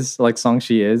She Is, like song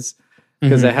She Is,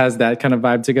 because it has that kind of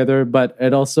vibe together. But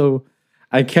it also,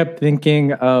 I kept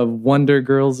thinking of Wonder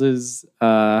Girls'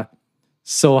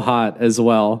 So Hot as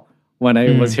well when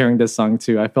I was hearing this song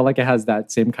too. I feel like it has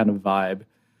that same kind of vibe.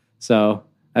 So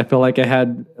I feel like it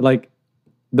had like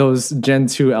those Gen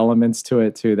 2 elements to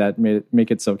it too that make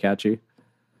it so catchy.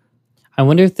 I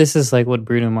wonder if this is like what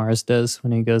Bruno Mars does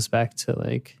when he goes back to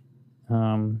like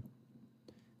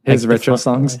his retro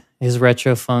songs, his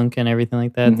retro funk and everything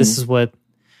like that. This is what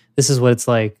it's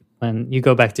like when you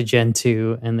go back to Gen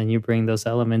 2 and then you bring those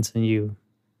elements and you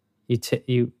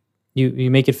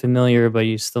you make it familiar, but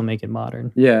you still make it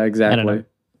modern. Yeah, I don't know. exactly.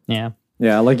 Yeah,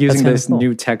 Yeah, I like that's using kind this of cool.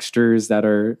 new textures that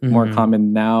are more Mhm.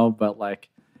 common now, but like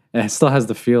it still has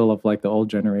the feel of like the old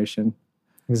generation.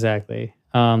 Exactly.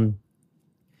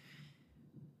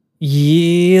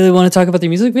 You want to talk about the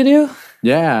music video?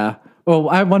 Yeah. Oh,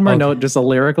 I have one more Okay, note, just a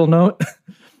lyrical note. do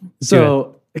it.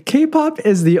 So K-pop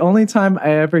is the only time I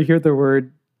ever hear the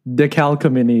word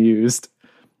decalcomany used.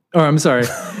 Or I'm sorry,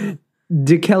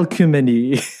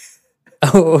 decalcomany.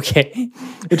 Oh, okay.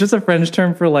 It's just a French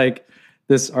term for like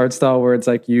this art style where it's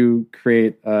like you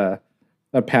create a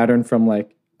pattern from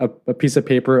like a piece of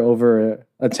paper over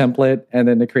a template, and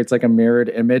then it creates like a mirrored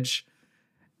image,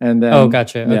 and Oh, then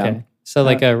gotcha. yeah, Okay, so uh,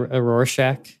 like a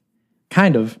Rorschach.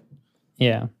 kind of.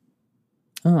 Yeah.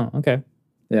 Oh, okay.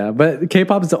 Yeah, but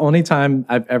K-pop is the only time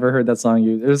I've ever heard that song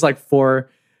used. It was like four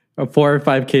or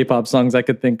five K-pop songs I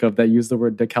could think of that use the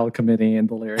word decalcomany in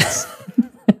the lyrics,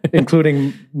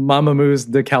 including Mamamoo's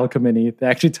Decalcomany. They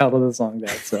actually titled the song that.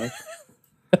 So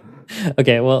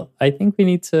Okay. Well, I think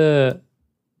maybe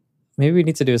we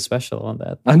need to do a special on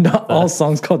that. I'm not The- all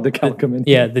songs called Decalcomany.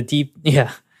 yeah,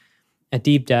 a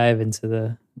deep dive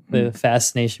into the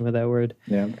fascination with that word.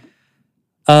 Yeah.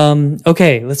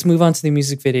 Okay, let's move on to the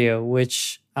music video,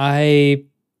 which I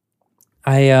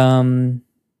thought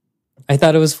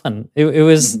it was fun. It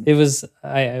was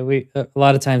we a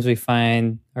lot of times we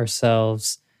find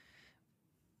ourselves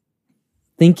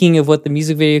thinking of what the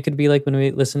music video could be like when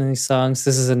we listen to these songs.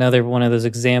 This is another one of those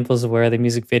examples of where the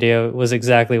music video was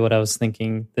exactly what I was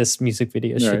thinking this music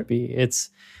video should Right. be. It's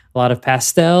a lot of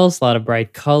pastels, a lot of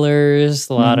bright colors,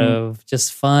 a lot of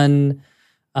just fun,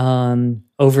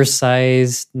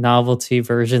 oversized novelty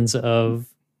versions of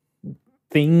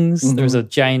things. There's a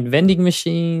giant vending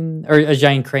machine or a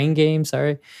giant crane game.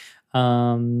 Sorry.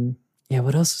 Yeah.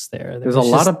 What else is there? There's a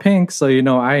lot of pink, so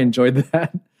I enjoyed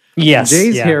that. yes.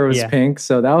 Jay's yeah, hair was yeah. pink,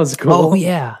 so that was cool. Oh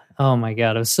yeah. Oh my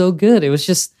god, it was so good. It was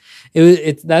just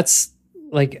that's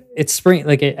like it's spring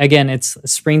again, it's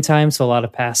springtime, so a lot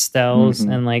of pastels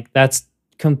and like that's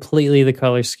completely the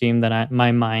color scheme that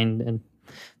my mind and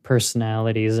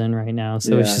personality is in right now.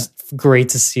 So it's Yeah. just great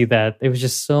to see that. It was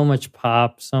just so much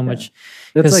pop, so much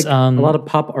It's 'cause, like a lot of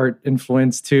pop art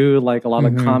influence too, like a lot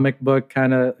of comic book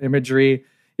kind of imagery.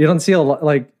 You don't see a lot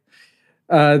like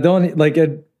the only like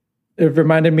it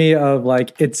reminded me of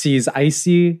like Itzy's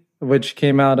Icy, which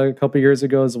came out a couple years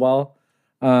ago as well.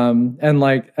 And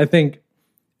like I think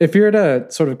if you were to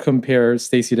sort of compare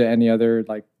Stacy to any other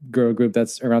like girl group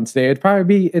that's around today, it'd probably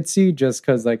be Itzy just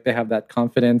because like they have that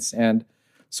confidence and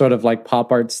sort of like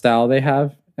pop art style they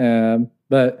have.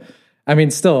 But I mean,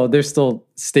 still, they're still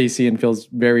Stacy and feels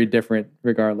very different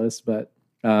regardless. But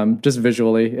just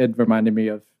visually, it reminded me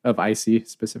of Icy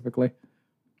specifically.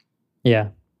 yeah.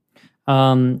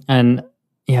 And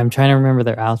yeah, I'm trying to remember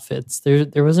their outfits.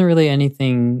 There wasn't really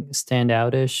anything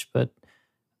standoutish, but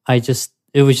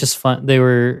it was just fun. They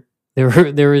were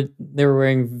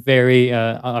wearing very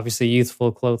obviously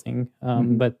youthful clothing,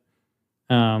 but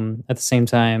at the same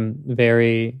time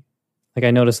very like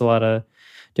I noticed a lot of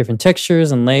different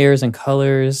textures and layers and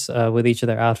colors with each of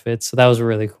their outfits. So that was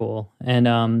really cool. And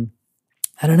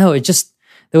I don't know,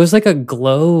 there was like a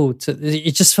glow to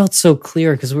it. Just felt so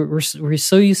clear because we're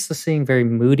so used to seeing very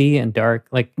moody and dark,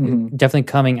 like definitely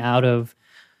coming out of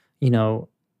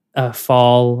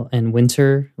fall and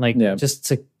winter, like just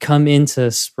to come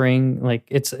into spring, like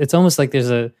it's almost like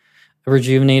there's a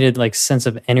rejuvenated like sense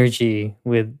of energy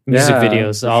with music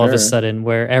videos all of a sudden,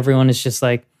 where everyone is just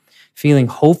like feeling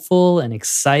hopeful and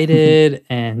excited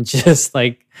and just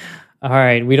like, all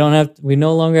right, we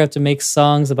no longer have to make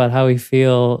songs about how we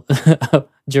feel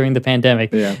during the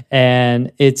pandemic.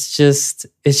 And it's just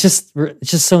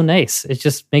so nice. It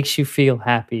just makes you feel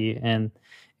happy. And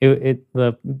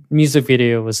the music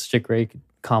video was such a great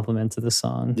compliment to the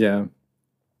song. Yeah.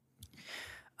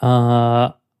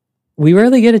 We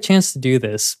rarely get a chance to do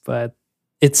this, but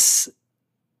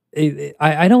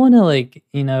I don't want to like,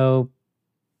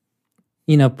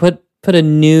 put a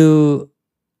new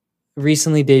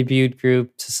recently debuted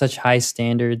group to such high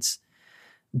standards.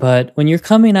 But when you're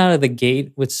coming out of the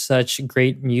gate with such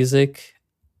great music,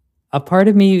 a part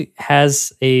of me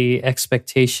has a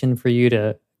expectation for you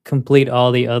to complete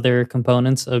all the other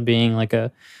components of being like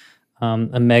a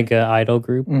mega idol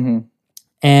group.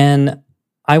 And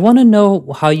I want to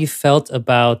know how you felt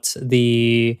about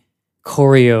the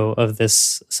choreo of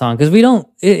this song, because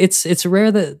it's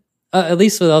rare that at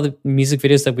least with all the music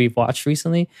videos that we've watched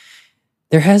recently,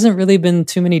 there hasn't really been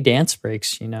too many dance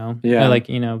breaks, dance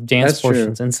That's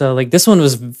portions. True. And so like this one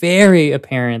was very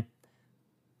apparent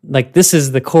like this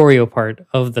is the choreo part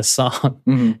of the song.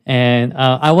 Mm-hmm. And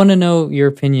I want to know your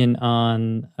opinion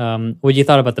on what you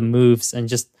thought about the moves and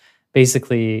just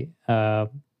basically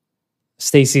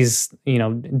Stacy's,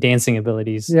 dancing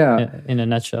abilities in a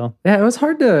nutshell. Yeah, it was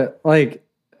hard to like.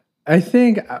 I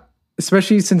think,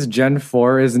 especially since Gen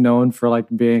 4 is known for like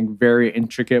being very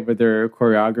intricate with their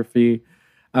choreography,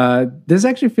 this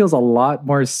actually feels a lot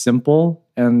more simple.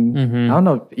 And I don't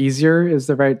know if easier is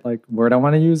the right like word I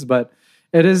want to use, but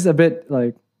it is a bit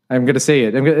like I'm gonna say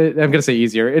it. I'm gonna say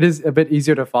easier. It is a bit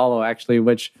easier to follow actually,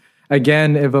 which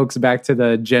again evokes back to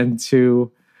the Gen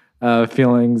 2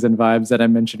 feelings and vibes that I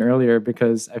mentioned earlier.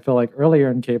 Because I feel like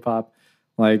earlier in K-pop,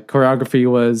 like choreography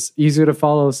was easier to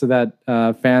follow, so that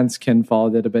fans can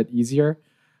follow it a bit easier.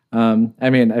 I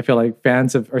mean, I feel like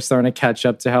fans are starting to catch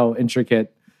up to how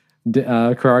intricate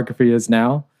choreography is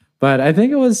now. But I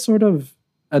think it was sort of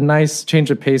a nice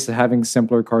change of pace to having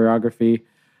simpler choreography,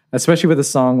 especially with a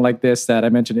song like this that I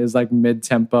mentioned is like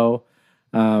mid-tempo,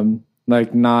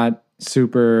 like not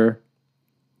super,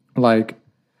 like,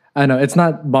 I don't know, it's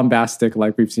not bombastic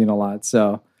like we've seen a lot.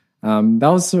 So that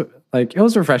was like, it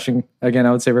was refreshing. Again,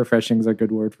 I would say refreshing is a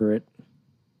good word for it.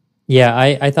 Yeah,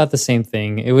 I thought the same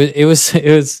thing. It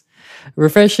was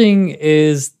refreshing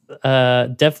is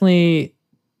definitely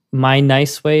my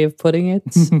nice way of putting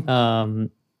it.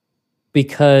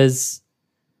 Because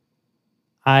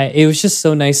it was just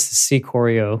so nice to see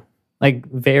choreo, like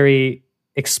very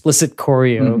explicit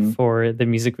choreo for the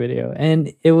music video.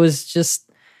 And it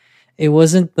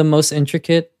wasn't the most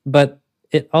intricate, but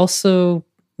it also,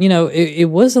 it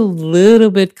was a little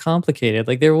bit complicated.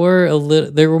 Like there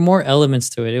were more elements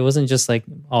to it. It wasn't just like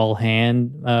all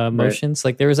hand motions.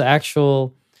 Like there was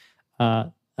actual,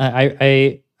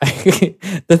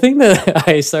 the thing that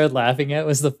I started laughing at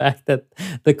was the fact that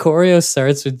the choreo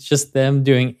starts with just them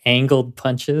doing angled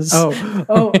punches.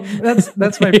 Oh,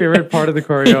 that's my favorite part of the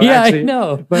choreo. Yeah, actually. I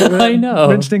know. But I know.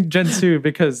 Mentioning Gen 2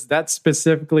 because that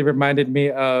specifically reminded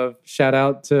me of shout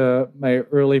out to my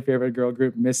early favorite girl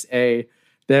group, Miss A.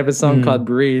 They have a song called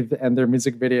 "Breathe," and their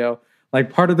music video,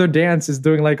 like part of their dance is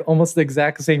doing like almost the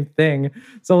exact same thing.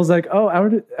 So I was like, oh,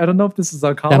 I don't know if this is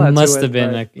a call out. That must have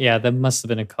been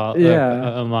a call, yeah,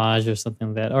 a homage or something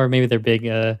like that, or maybe they're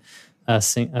big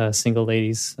single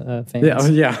ladies fans.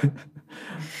 Yeah.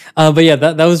 But yeah, I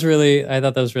thought that was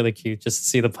really cute just to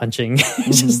see the punching,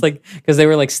 just like because they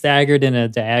were like staggered in a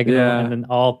diagonal and then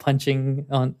all punching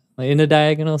in a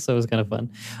diagonal, so it was kind of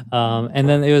fun. And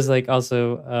then it was like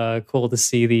also cool to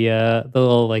see the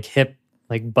little like hip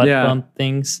like butt bump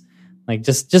things, like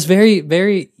just very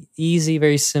very easy,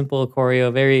 very simple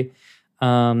choreo. Very,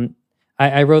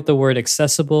 I wrote the word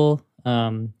accessible,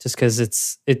 just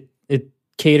because it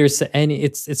caters to any.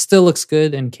 It still looks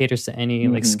good and caters to any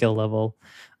like skill level.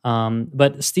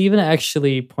 But Steven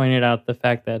actually pointed out the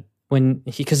fact that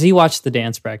because he watched the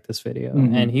dance practice video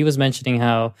and he was mentioning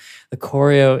how the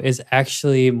choreo is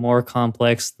actually more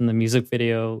complex than the music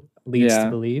video leads to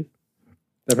believe.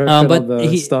 But all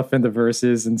the stuff in the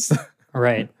verses and stuff.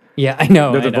 Right. Yeah, I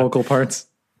know. The vocal parts.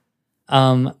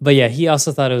 But yeah, he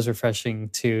also thought it was refreshing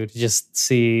to just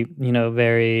see,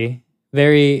 very,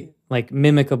 very like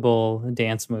mimicable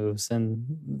dance moves.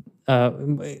 And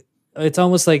it's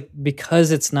almost like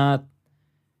because it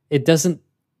doesn't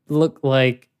look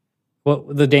like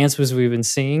what the dance moves we've been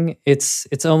seeing.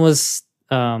 It's almost,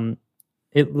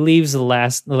 it leaves a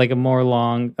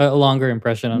longer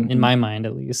impression in my mind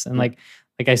at least. And like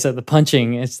I said, the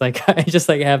punching, it's like I just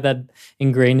like have that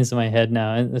ingrained into my head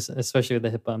now, and especially with the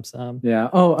hip bumps.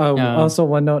 Also,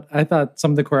 one note, I thought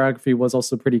some of the choreography was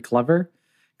also pretty clever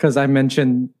because I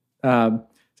mentioned in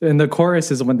the chorus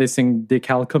is when they sing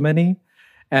 "Decalcomany,"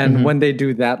 and when they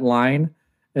do that line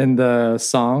in the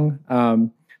song,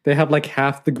 they have like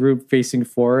half the group facing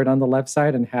forward on the left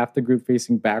side and half the group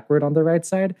facing backward on the right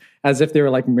side, as if they were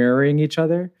like mirroring each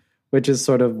other, which is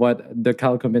sort of what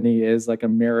decalcomany is, like a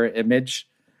mirror image.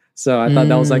 So I thought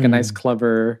that was like a nice,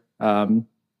 clever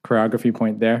choreography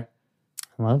point there.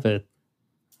 Love it.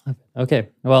 Okay.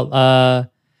 Well,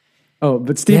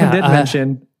 but Steven did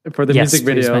mention for the music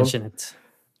video,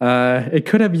 it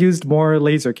could have used more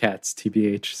laser cats,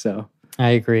 TBH. So I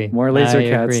agree. More laser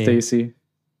cats, Stacy.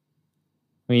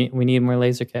 We need more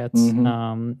laser cats.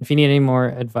 If you need any more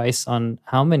advice on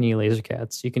how many laser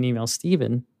cats, you can email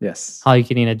Steven. Yes.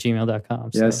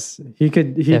 howyoucaneat@gmail.com. So yes. He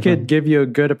could give you a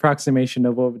good approximation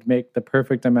of what would make the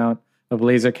perfect amount of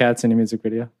laser cats in a music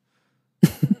video.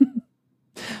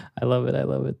 I love it.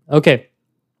 Okay.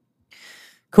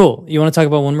 Cool. You want to talk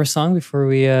about one more song before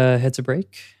we head to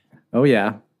break? Oh,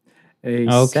 yeah.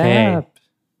 Okay.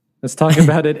 Let's talk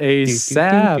about it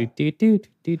ASAP.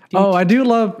 Oh, I do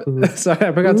love. Sorry,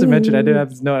 I forgot to mention. I did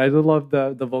have this note. I do love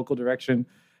the vocal direction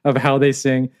of how they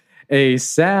sing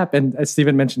ASAP, and as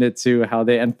Steven mentioned it too, how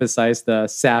they emphasize the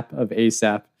sap of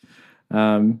ASAP.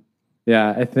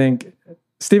 Yeah, I think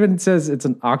Steven says it's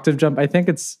an octave jump. I think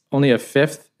it's only a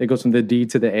fifth. It goes from the D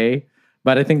to the A.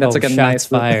 But I think that's like a nice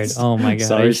fired. Oh my god!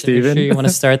 Sorry, Steven. Sure you want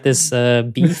to start this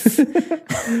beef?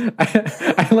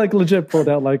 I like legit pulled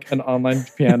out like an online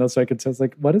piano so I could test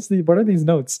like what are these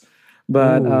notes?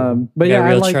 But yeah, real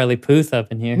I like Charlie Puth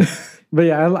up in here. But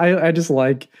yeah, I just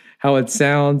like how it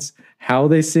sounds, how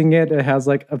they sing it. It has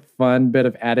like a fun bit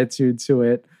of attitude to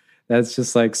it. That's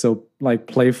just like so like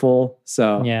playful.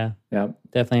 So yeah,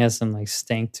 definitely has some like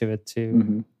stank to it too.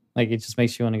 Mm-hmm. Like it just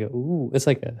makes you want to go. Ooh, it's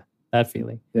like that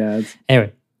feeling. Yeah.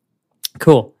 Anyway,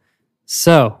 cool.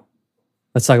 So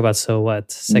let's talk about So What,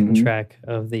 second track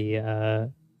of the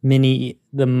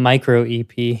micro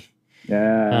EP.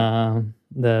 Yeah.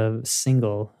 The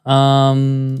single.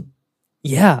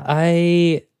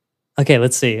 Okay,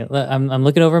 let's see. I'm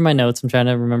looking over my notes. I'm trying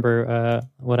to remember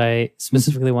what I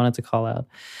specifically wanted to call out.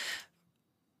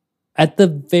 At the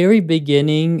very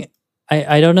beginning,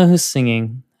 I don't know who's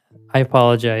singing. I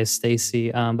apologize,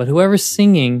 Stacy. But whoever's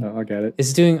singing I get it.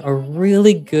 is doing a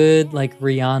really good like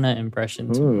Rihanna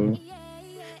impression to me.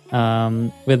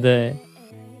 With the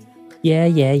yeah.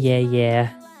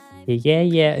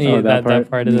 Oh, that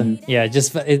part of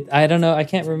the I don't know. I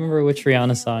can't remember which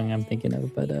Rihanna song I'm thinking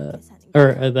of, but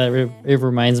it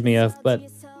reminds me of.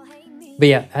 But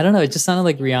yeah, I don't know. It just sounded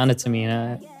like Rihanna to me,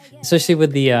 especially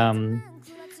with the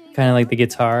kind of like the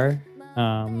guitar.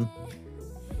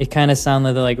 It kind of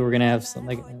sounded like we're gonna have some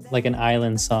like an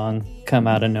island song come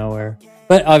out of nowhere.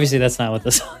 But obviously, that's not what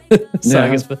the song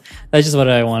is. But that's just what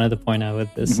I wanted to point out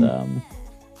with this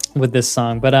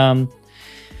song. But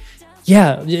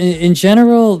yeah, in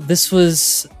general, this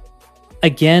was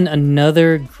again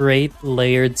another great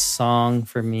layered song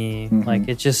for me. Like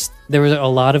there was a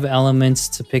lot of elements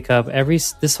to pick up.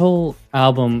 This whole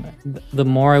album, the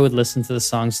more I would listen to the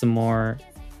songs, the more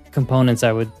components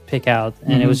I would pick out,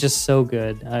 and it was just so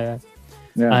good. I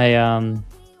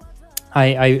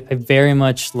very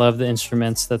much love the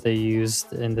instruments that they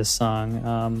used in this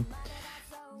song.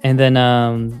 And then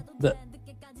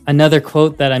another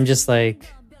quote that I'm just like,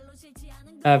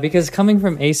 because coming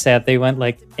from ASAP, they went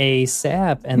like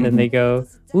ASAP, and then they go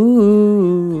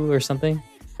ooh or something.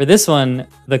 For this one,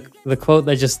 the quote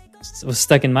that just was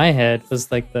stuck in my head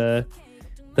was like the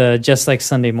just like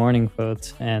Sunday morning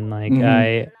quote, and like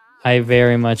I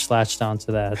very much latched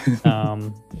onto that,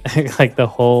 like the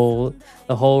whole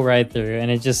ride through,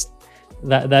 and it just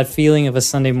that feeling of a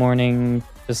Sunday morning,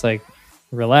 just like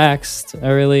relaxed,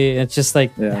 early. It's just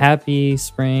like happy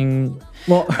spring.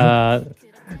 Well,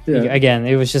 again,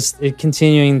 it was just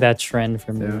continuing that trend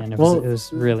for me, and it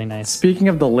was really nice. Speaking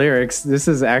of the lyrics, this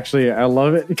is actually I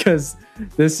love it because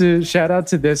this is shout out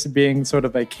to this being sort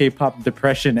of a K-pop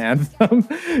depression anthem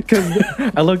because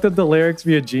I looked at the lyrics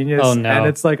via Genius, and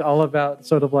it's like all about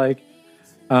sort of like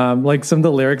some of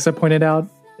the lyrics I pointed out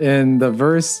in the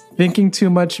verse. Thinking too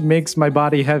much makes my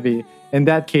body heavy. In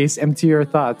that case, empty your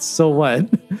thoughts. So what?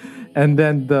 And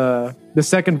then the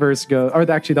second verse goes, or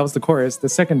actually that was the chorus. The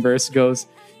second verse goes,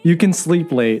 you can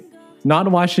sleep late. Not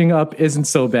washing up isn't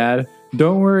so bad.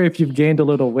 Don't worry if you've gained a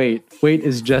little weight. Weight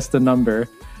is just a number.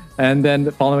 And then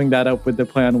following that up with the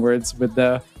play on words with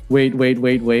the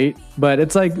wait. But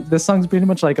it's like, this song's pretty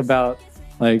much like about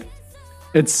like,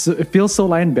 it feels so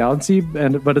line bouncy,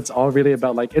 but it's all really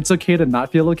about like, it's okay to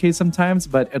not feel okay sometimes,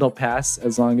 but it'll pass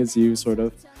as long as you sort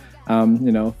of,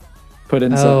 put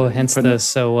in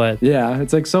so what? Yeah,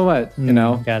 it's like so what,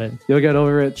 got it. You'll get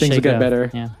over it. Things will get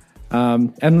better. Yeah.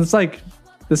 And it's like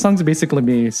the song's basically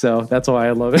me, so that's why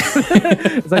I love it.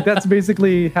 It's like that's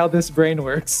basically how this brain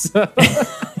works.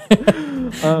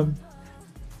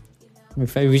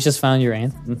 We just found your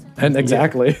anthem, and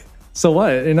exactly. So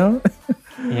what,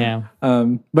 Yeah.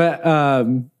 But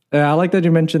I like that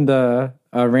you mentioned the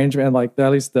arrangement, like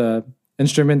at least the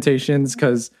instrumentations,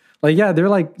 because. Like, yeah, they're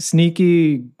like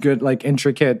sneaky, good, like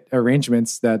intricate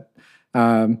arrangements that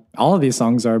all of these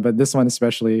songs are, but this one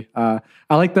especially. I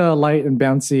like the light and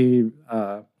bouncy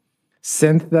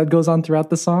synth that goes on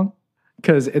throughout the song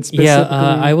because it's specifically...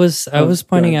 I was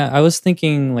pointing out, I was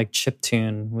thinking like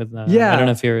chiptune with. I don't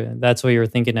know if that's what you were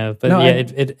thinking of, but no,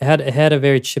 it had a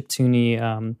very chiptuney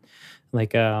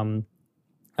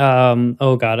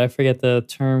oh god, I forget the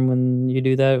term when you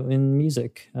do that in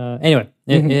music. Anyway,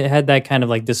 it had that kind of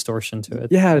like distortion to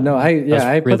it. Yeah, no, I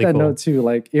really put that cool. note too.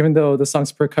 Like, even though the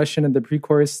song's percussion in the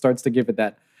pre-chorus starts to give it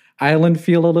that island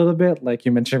feel a little bit, like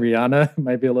you mentioned Rihanna,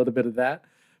 might be a little bit of that.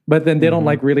 but then they don't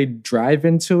like really drive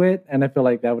into it, and I feel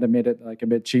like that would have made it like a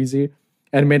bit cheesy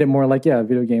and made it more like a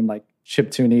video game like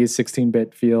chiptune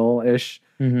 16-bit feel ish.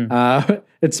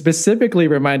 It specifically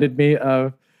reminded me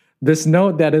of this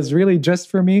note that is really just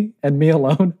for me and me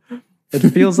alone. It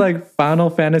feels like Final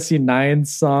Fantasy IX's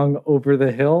song Over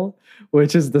the Hill,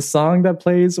 which is the song that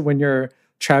plays when you're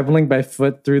traveling by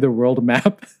foot through the world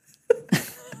map.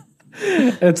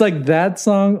 It's like that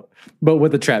song, but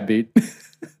with a trap beat.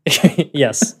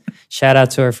 Yes. Shout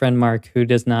out to our friend Mark, who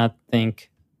does not think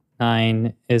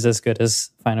 9 is as good as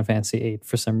Final Fantasy 8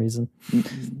 for some reason.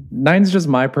 9's just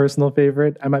my personal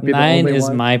favorite. I might be the only 9 is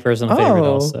one. my personal favorite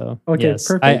also. Okay, yes.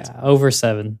 perfect. Over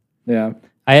 7. Yeah.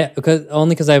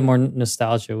 Because I have more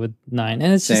nostalgia with 9,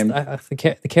 and it's Same. just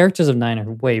the characters of 9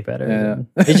 are way better.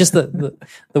 Yeah. It's just the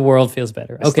world feels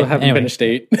better. I still haven't finished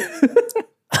 8.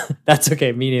 That's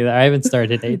okay. Me neither. I haven't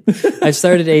started 8. I've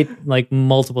started 8 like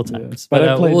multiple times,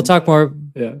 but we'll talk more.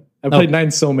 Yeah, I played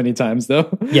 9 so many times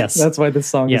though. Yes, that's why this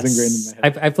song is ingrained in my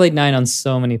head. I played 9 on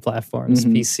so many platforms: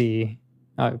 PC,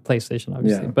 PlayStation,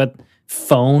 obviously, but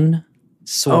phone,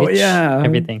 Switch,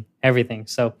 everything.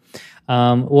 So,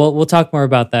 we'll talk more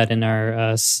about that in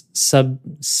our sub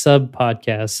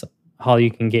podcast, All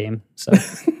You Can Game. So,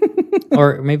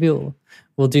 or maybe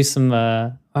we'll do some.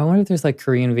 I wonder if there's like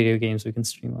Korean video games we can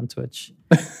stream on Twitch.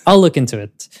 I'll look into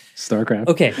it. StarCraft.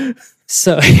 Okay,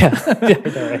 so yeah,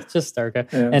 right, just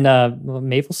StarCraft and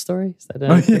Maple Story. Is that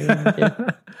a Korean game?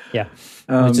 Yeah.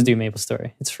 We'll just do Maple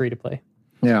Story. It's free to play.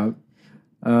 Yeah.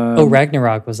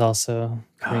 Ragnarok was also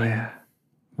Korean. Oh, yeah.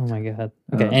 Oh my god.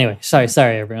 Okay. Anyway, sorry,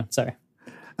 everyone. Sorry.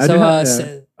 I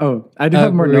do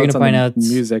have more notes on the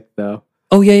music though.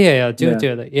 Oh yeah. Do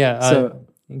it. Yeah. So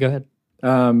go ahead.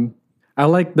 I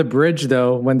like the bridge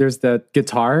though when there's the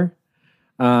guitar.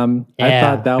 I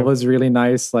thought that was really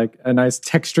nice, like a nice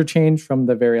texture change from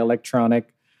the very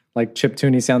electronic, like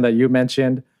chiptune sound that you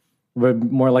mentioned, with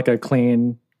more like a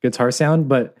clean guitar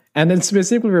sound. And it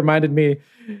specifically reminded me,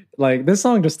 like this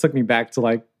song just took me back to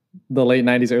like the late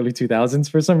 90s, early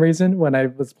 2000s for some reason when I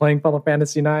was playing Final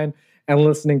Fantasy IX and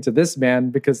listening to this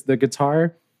band, because the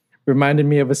guitar reminded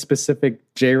me of a specific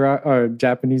J-rock or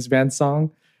Japanese band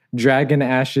song, Dragon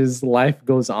Ash's Life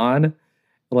Goes On.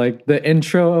 Like the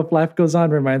intro of Life Goes On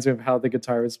reminds me of how the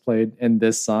guitar was played in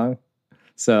this song.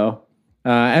 So,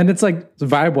 and it's like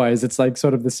vibe wise, it's like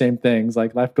sort of the same things.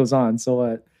 Like life goes on. So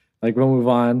what? Like we'll move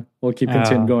on. We'll keep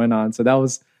continuing going on. So that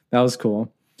was cool.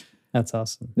 That's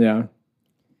awesome. Yeah.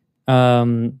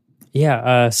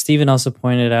 Steven also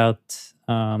pointed out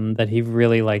that he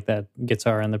really liked that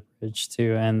guitar on the bridge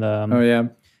too.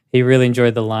 And he really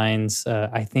enjoyed the lines.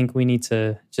 I think we need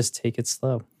to just take it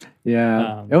slow.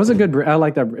 Yeah, it was a good. I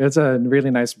like that. It's a really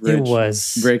nice bridge. It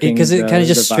was breaking because it kind of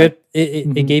just stripped.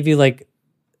 It gave you like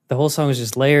the whole song was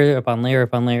just layer upon layer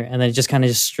upon layer, and then it just kind of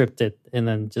just stripped it, and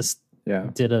then just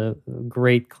did a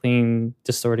great clean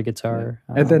distorted guitar.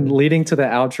 And then leading to the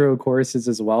outro choruses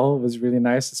as well was really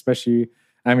nice. Especially,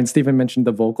 I mean, Steven mentioned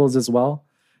the vocals as well,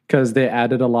 because they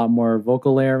added a lot more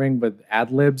vocal layering with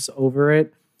ad libs over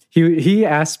it. He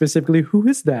asked specifically, "Who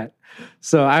is that?"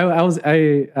 So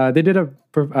they did a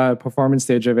performance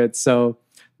stage of it. So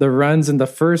the runs in the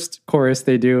first chorus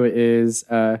they do is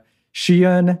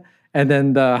Shion, and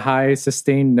then the high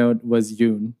sustained note was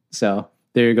Yoon. So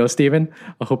there you go, Steven.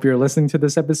 I hope you're listening to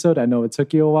this episode. I know it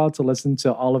took you a while to listen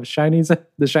to all of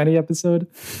the Shiny episode,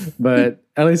 but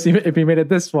at least if you made it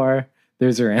this far,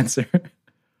 there's your answer.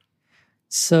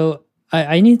 So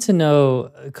I need to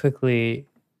know quickly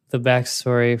the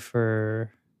backstory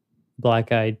for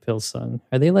Black Eyed Pilsung.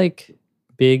 Are they like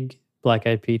big Black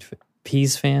Eyed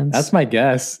Peas fans? That's my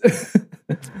guess.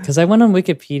 Because I went on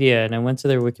Wikipedia and I went to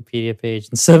their Wikipedia page,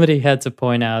 and somebody had to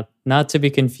point out not to be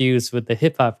confused with the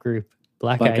hip hop group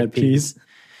Black Eyed Peas.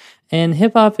 And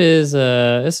hip hop is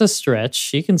it's a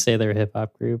stretch. You can say they're a hip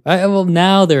hop group.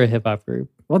 Now they're a hip hop group.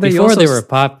 Well, before they were a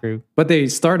pop group, but they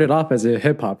started off as a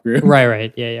hip hop group.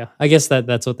 Right. Yeah. I guess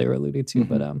that's what they were alluding to.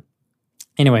 But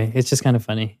anyway, it's just kind of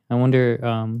funny. I wonder.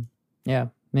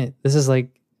 Man, this is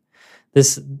like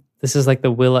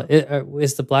the Will.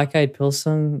 Is the Black Eyed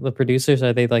Pilsung the producers?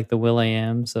 Are they like the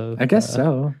Will.i.am? So I guess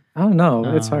so. I don't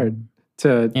know. It's hard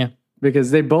to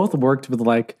because they both worked with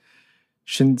like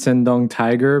Shin Sendong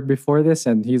Tiger before this,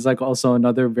 and he's like also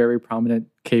another very prominent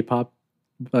K-pop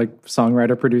like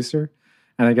songwriter producer.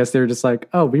 And I guess they were just like,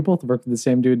 oh, we both worked with the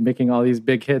same dude making all these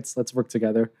big hits. Let's work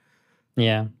together.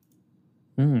 Yeah.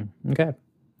 Okay.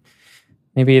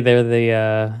 Maybe they're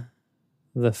the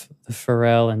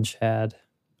Pharrell and Chad.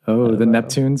 Oh, the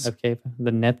Neptunes of K-pop.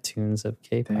 The Neptunes of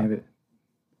K-pop. Damn it.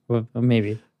 Well,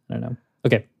 maybe I don't know.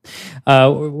 Okay,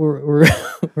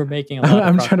 we're making a lot.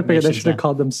 I'm trying to figure. They should have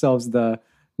called themselves the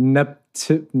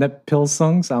Pill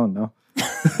songs. I don't know.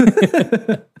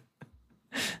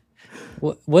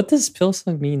 What does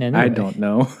Pilsung mean anyway? I don't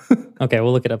know. Okay,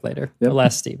 we'll look it up later. Yep. We'll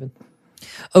ask Steven.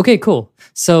 Okay, cool.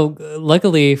 So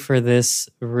luckily for this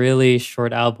really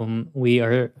short album, we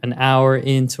are an hour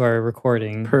into our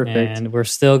recording. Perfect. And we're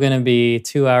still going to be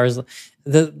 2 hours.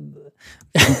 The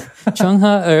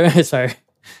the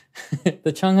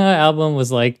Chungha album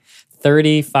was like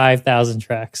 35,000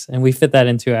 tracks, and we fit that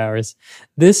in 2 hours.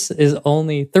 This is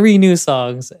only 3 new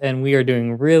songs, and we are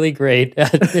doing really great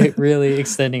at really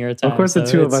extending our time. Of course, the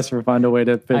two of us will find a way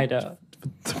to fit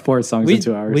 4 songs in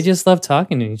 2 hours. We just love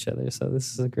talking to each other, so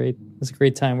this is a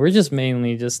great time. We're just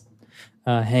mainly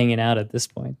hanging out at this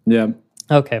point. Yeah.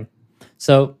 Okay,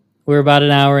 so we're about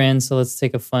an hour in, so let's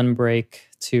take a fun break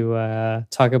to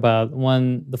talk about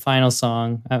the final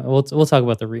song. We'll talk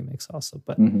about the remix also,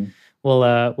 but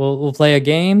we'll play a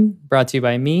game brought to you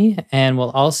by me, and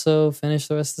we'll also finish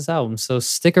the rest of this album. So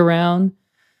stick around,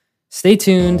 stay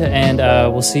tuned, and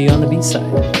we'll see you on the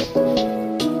B-side.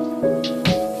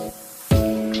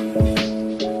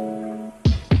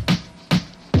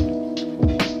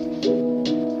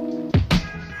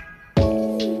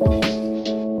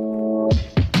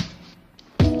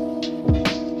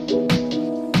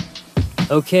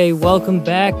 Okay, welcome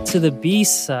back to the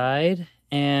B-side,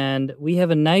 and we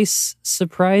have a nice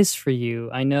surprise for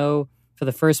you. I know for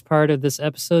the first part of this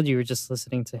episode, you were just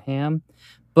listening to Ham,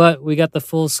 but we got the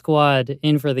full squad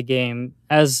in for the game,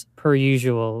 as per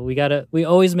usual. We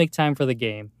always make time for the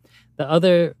game. The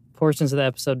other portions of the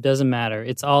episode doesn't matter.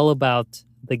 It's all about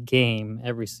the game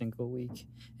every single week.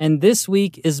 And this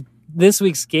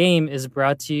week's game is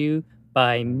brought to you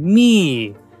by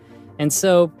me. And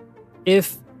so,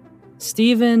 if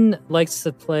Steven likes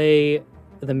to play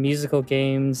the musical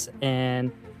games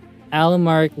and Alan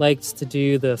Mark likes to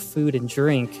do the food and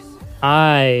drink,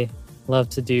 I love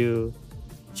to do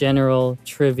general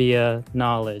trivia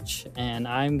knowledge. And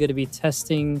I'm going to be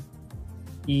testing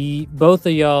both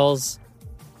of y'all's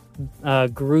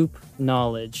group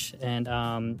knowledge. And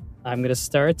I'm going to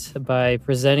start by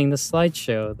presenting the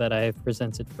slideshow that I've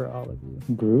presented for all of you.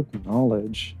 Group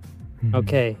knowledge.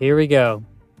 Okay, here we go.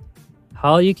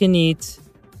 All You Can Eat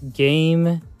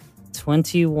Game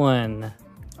 21.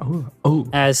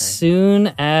 As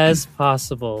soon as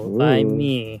possible by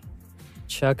me,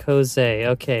 Chuck Jose.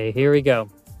 Okay, here we go.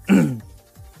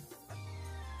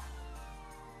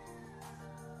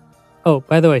 Oh,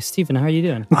 by the way, Stephen, how are you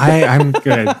doing? I'm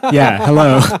good. Yeah,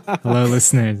 hello. Hello,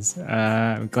 listeners.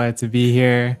 I'm glad to be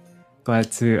here.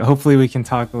 Hopefully we can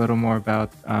talk a little more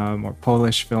about more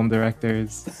Polish film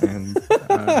directors and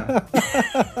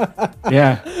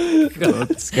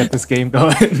let's get this game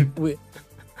going.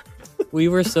 We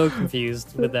were so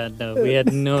confused with that note. We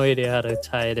had no idea how to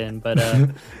tie it in, but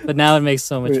now it makes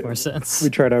so much more sense. We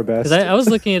tried our best. Because I was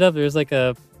looking it up. It was like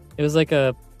a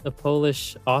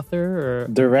Polish author or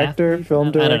director, athlete?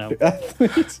 film director. I don't know.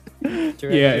 Director,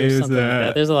 yeah, it was something like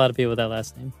that. There's a lot of people with that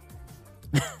last name.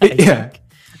 Yeah.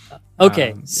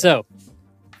 Okay, so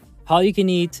All You Can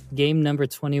Eat game number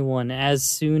 21, As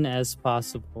Soon as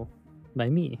Possible by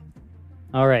me.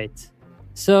 All right.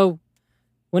 So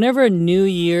whenever a new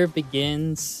year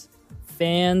begins,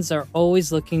 fans are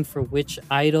always looking for which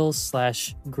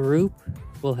idol/group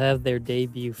will have their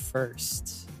debut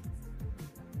first.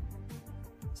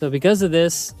 So because of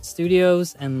this,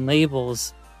 studios and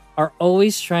labels are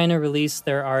always trying to release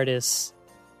their artists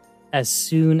as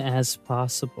soon as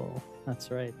possible.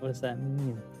 That's right. What does that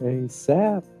mean?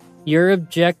 ASAP. Your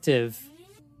objective.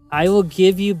 I will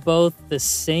give you both the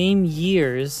same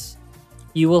years.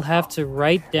 You will have to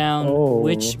write down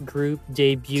which group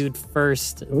debuted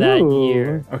first that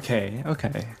year. Okay. All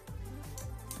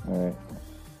right.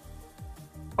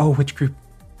 Oh, which group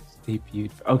debuted?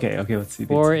 Okay, let's see.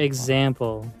 For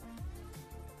example,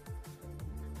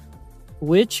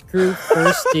 which group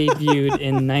first debuted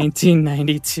in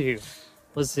 1992?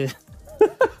 Was it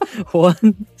 1,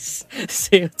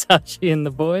 Seotachi and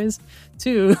the Boys?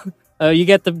 2, you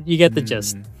get the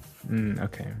gist.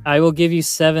 Okay. I will give you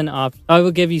 7 I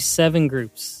will give you 7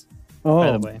 groups.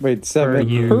 By the way, wait,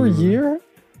 7 per year?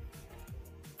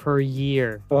 Per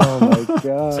year. Oh my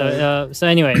god. So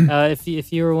anyway,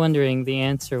 if you were wondering, the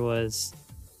answer was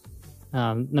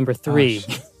number 3.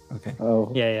 Okay.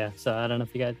 Oh. Yeah. So I don't know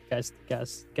if you guys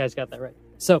got that right.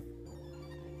 So,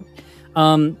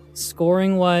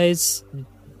 scoring wise,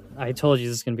 I told you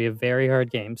this is going to be a very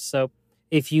hard game. So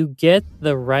if you get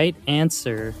the right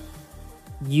answer,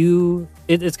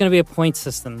 it's going to be a point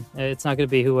system. It's not going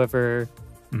to be whoever.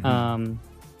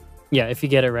 If you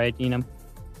get it right,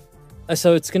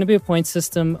 So it's going to be a point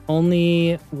system.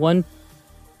 Only one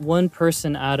one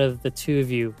person out of the two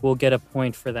of you will get a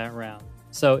point for that round.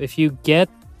 So if you get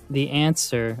the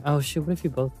answer, oh shoot, what if you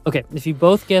both? Okay, if you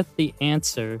both get the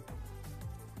answer,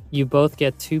 you both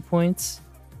get 2 points.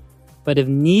 But if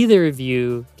neither of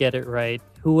you get it right,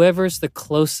 whoever's the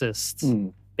closest,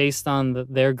 based on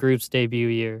their group's debut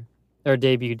year or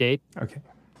debut date, Okay.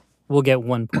 will get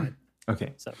 1 point.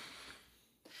 Okay. So,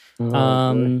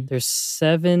 boy. there's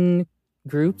 7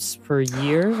 groups per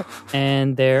year,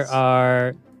 and there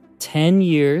are 10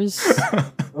 years,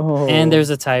 and there's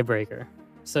a tiebreaker.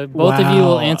 So both of you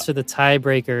will answer the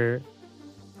tiebreaker,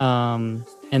 and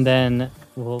then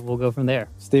we'll go from there.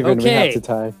 Steven, we Okay. have to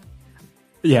tie.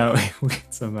 Yeah.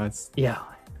 So that's Yeah.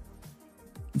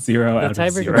 0 The out of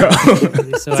tiebreaker.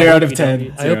 0. So I 0 hope out of you 10.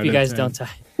 don't- I 0 hope you out of guys 10. don't tie.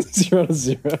 0 to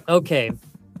 0. Okay.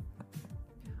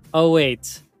 Oh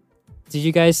wait, did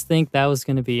you guys think that was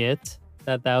gonna be it?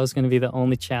 That was gonna be the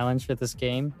only challenge for this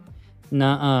game?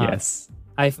 Nuh-uh. Yes.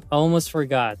 I almost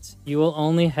forgot. You will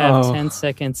only have Oh. 10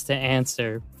 seconds to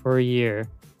answer for a year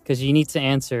because you need to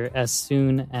answer as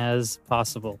soon as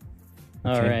possible.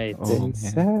 All Okay. right. Oh,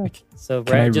 Sad. man. So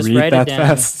Can I just read write that it down.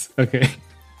 fast? Okay.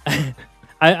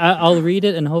 I'll read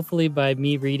it, and hopefully by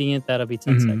me reading it, that'll be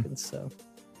 10 Mhm. seconds. So,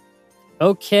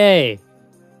 okay.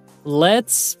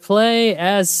 Let's play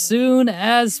as soon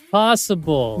as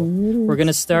possible. We're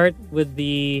gonna start with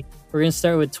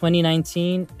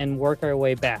 2019 and work our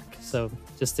way back. So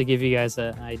just to give you guys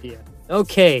an idea.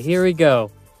 Okay, here we go.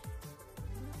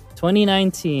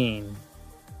 2019.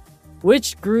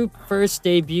 Which group first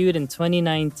debuted in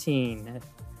 2019?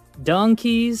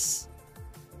 Donkeys,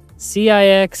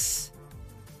 CIX.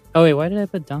 Oh wait, why did I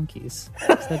put Donkeys?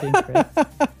 Is that incorrect?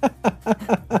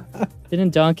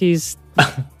 Didn't Donkeys?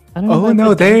 I don't know. Oh if I no,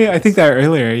 put I Donkeys. think that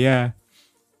earlier. Yeah.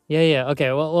 Yeah.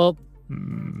 Okay. Well,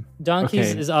 Mm, Donkeys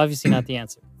Okay. is obviously not the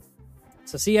answer.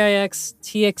 So CIX,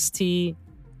 TXT,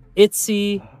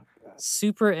 ITZY,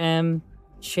 Super M,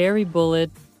 Cherry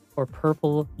Bullet, or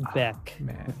Purple Beck.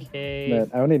 man. Okay. Man,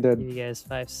 I only Give did. you guys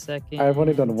 5 seconds. I've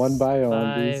only done one bio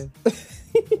on these. 5,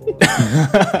 4,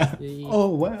 3, Oh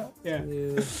wow. Yeah.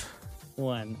 2,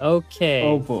 1. Okay.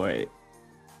 Oh boy.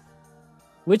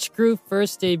 Which group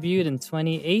first debuted in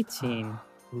 2018?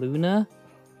 Luna,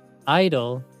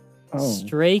 Idol, Oh,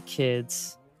 Stray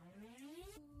Kids,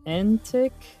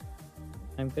 Entic.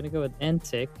 I'm gonna go with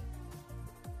Entic.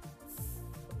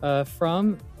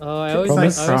 From I always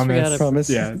Promise? forget how to Promise.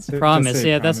 Yeah. just Promise. say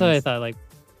Yeah, that's what I Promise. thought. Like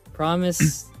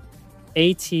Promise,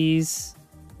 ATs,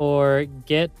 or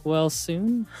Get Well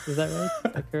Soon. Is that right?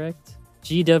 Is that correct?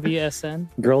 GWSN.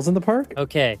 Girls in the Park?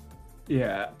 Okay.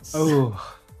 Yeah.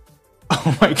 Oh.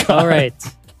 Oh my god. All right.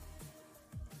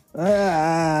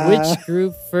 Ah. Which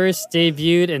group first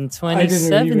debuted in I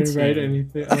didn't even 2017? write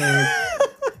anything.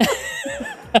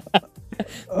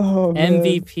 Oh, man.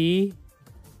 MVP,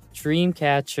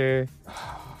 Dreamcatcher,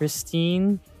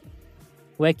 Christine,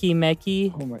 Weki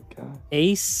Meki, Oh my god.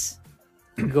 Ace,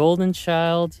 Golden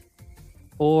Child,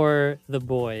 or The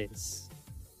Boys?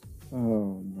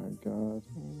 Oh my god.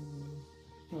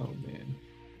 Oh man.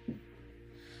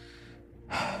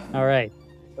 All right.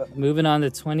 Moving on to Oh,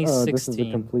 this is a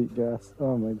 2016. complete guess.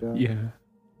 Oh my god. Yeah.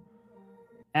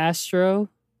 Astro,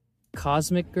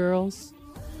 Cosmic Girls,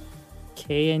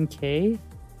 KNK,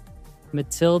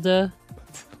 Matilda,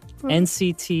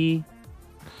 NCT,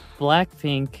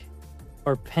 Blackpink,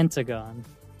 or Pentagon?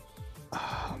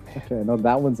 Oh man. Okay, no,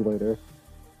 that one's later.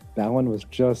 That one was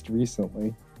just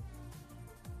recently.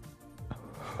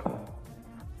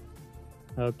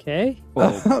 Okay.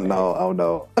 Oh no! Oh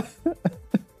no!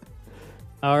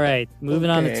 All right. Moving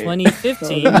on to Okay. Oh,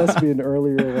 2015. that must be an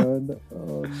earlier one.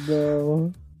 Oh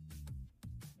no!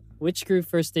 Which group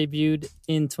first debuted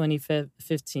in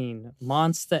 2015?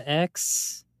 Monsta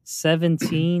X,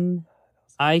 17,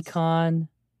 Icon,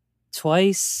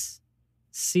 Twice,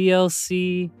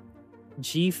 CLC,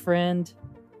 G Friend,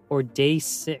 or Day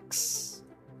 6?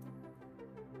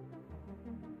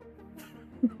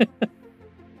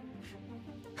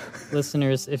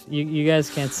 Listeners, if you guys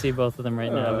can't see both of them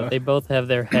right now, but they both have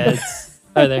their heads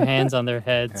or their hands on their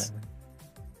heads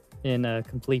in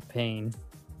complete pain.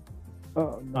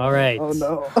 Oh no! All right. Oh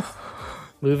no!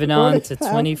 Moving on Only to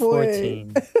halfway.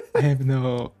 2014. I have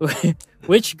no.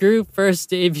 Which group first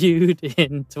debuted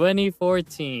in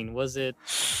 2014? Was it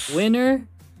Winner,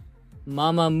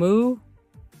 Mamamoo,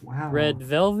 Wow. Red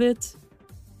Velvet,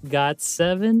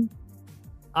 Got7,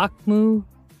 Akmu,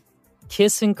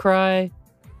 Kiss and Cry,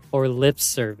 or Lip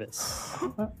Service?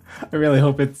 I really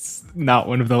hope it's not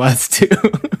one of the last two.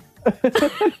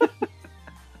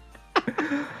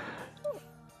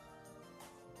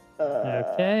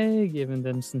 Okay, giving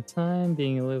them some time,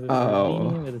 being a little bit more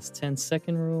lenient with his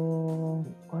 10-second rule.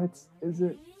 What is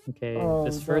it? Okay, Oh,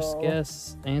 this first no.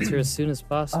 guess, answer as soon as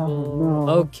possible. no.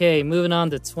 Okay, moving on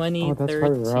to that's probably wrong.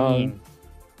 2013.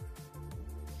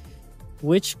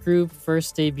 Which group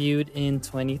first debuted in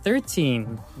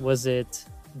 2013? Was it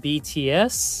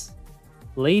BTS,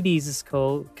 Ladies'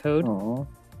 Code, Aw.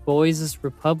 Boys'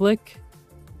 Republic,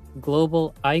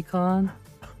 Global Icon,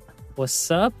 What's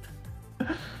Up,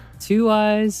 Two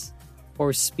Eyes,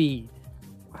 or Speed?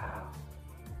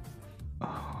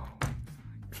 Oh,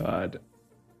 God.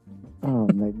 Oh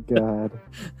my god.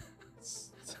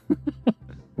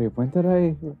 Wait, when did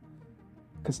I?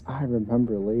 Because I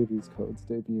remember Ladies Code's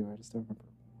debut. I just don't remember.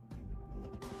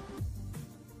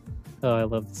 Oh, I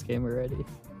love this game already.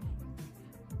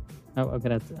 Oh, I'm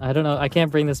gonna. I don't know. I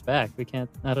can't bring this back. We can't.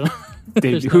 I don't know.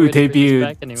 There's no Who way to bring this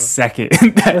back debuted anymore. second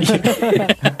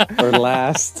that year? Or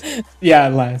last. Yeah,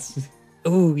 last.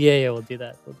 Oh, yeah, we'll do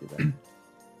that.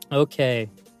 Okay.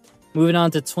 Moving on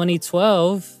to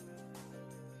 2012.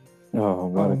 Oh,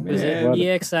 what a Was it what a-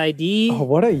 EXID? Oh,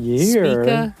 what a year.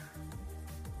 Spica?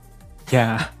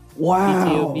 Yeah.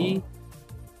 Wow. BTOB?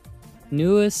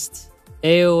 Newest?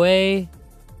 AOA?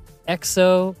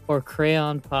 EXO? Or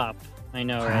Crayon Pop? I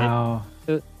know, right? Wow.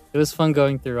 It was fun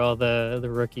going through all the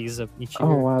rookies of each year.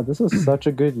 Oh, wow. This was such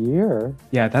a good year.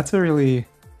 Yeah, that's a really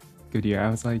good year. I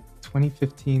was like,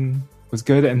 2015 was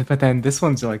good, but then this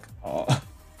one's like, oh,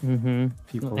 Mm-hmm.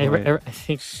 people. I like,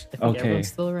 think Okay. everyone's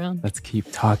still around. let's keep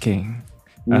talking.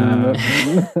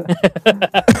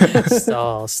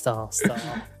 Stall.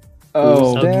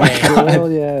 Oh Okay. my God.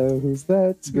 Girl, yeah, who's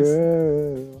that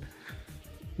girl?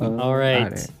 All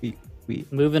right. We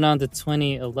Moving on to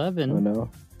 2011. Oh, no.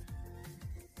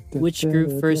 Which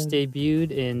group first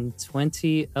debuted in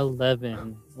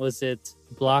 2011? Was it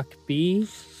Block B,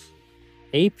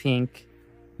 A-Pink,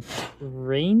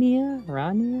 Rania,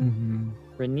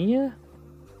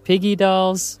 Piggy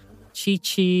Dolls, Chi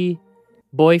Chi,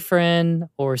 Boyfriend,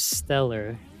 or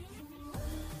Stellar?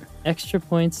 Extra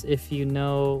points if you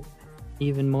know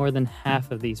even more than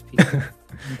half of these people.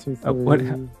 1, 2, 3. what?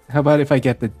 How about if I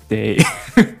get the day?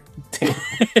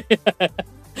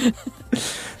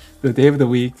 The day of the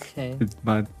week, Okay. the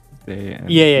month, day. And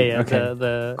Yeah. Okay.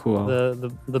 The Cool.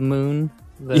 The moon.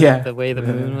 The way the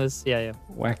moon was. Yeah.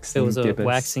 Waxing It was a gibbous.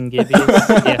 waxing gibbies.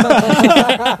 Yeah.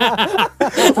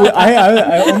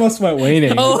 I almost went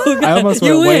waning. Oh, I almost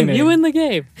you went win. waning. You win the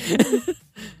game.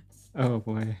 Oh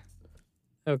boy.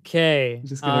 Okay. I'm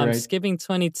just gonna I'm write skipping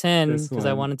 2010 this because I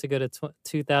one. wanted to go to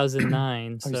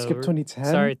 2009. Oh, you so skipped 2010?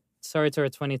 sorry to our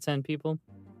 2010 people,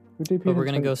 Who debuted but we're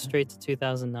in gonna go 2010? straight to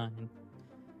 2009.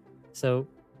 So,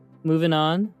 moving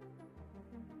on.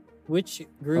 Which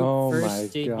group Oh first my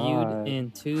debuted God.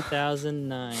 in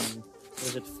 2009?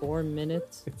 Was it 4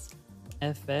 Minute, It's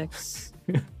FX,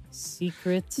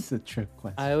 Secret? a trick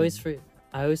question. I always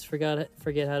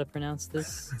forget how to pronounce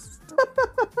this.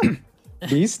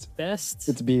 Beast? Best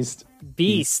It's Beast.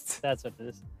 Beast. That's what it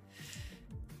is.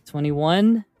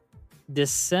 21,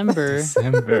 December,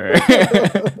 December.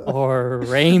 or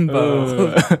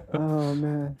Rainbow. Oh,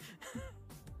 man.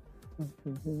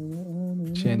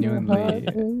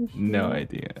 Genuinely, no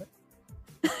idea.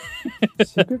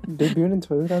 Secret debuted in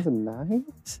 2009?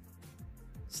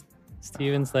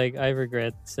 Steven's like, I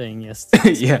regret saying yes to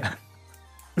this. Yeah.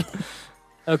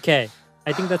 Okay.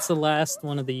 I think that's the last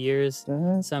one of the years. So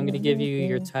I'm going to give you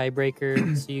your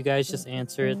tiebreaker. So you guys just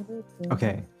answer it.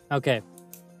 Okay. Okay.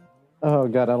 Oh,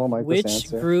 God, I don't like this Which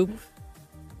answer. group?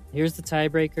 Here's the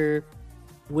tiebreaker.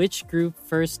 Which group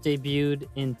first debuted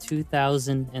in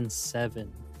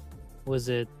 2007? Was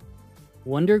it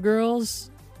Wonder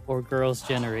Girls or Girls'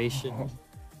 Generation?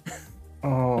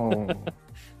 Oh.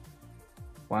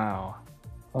 Wow.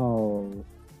 Oh.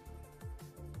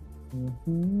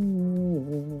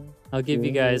 I'll give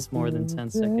you guys more than 10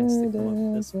 seconds to come up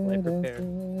with this while I prepare.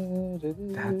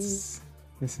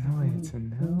 There's no way to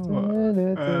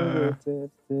know.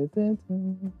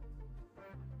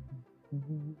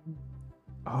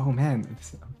 Oh man.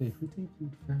 Okay, who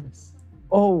debuted first?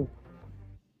 Oh.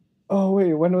 Oh,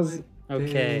 wait, when was...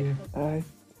 Okay. I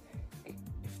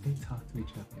If they talk to each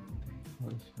other,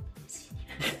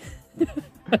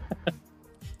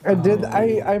 did. Oh,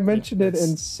 I mentioned it in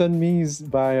goodness. Sunmi's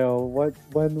bio.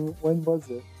 When was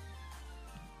it?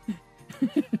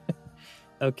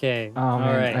 Okay. Oh All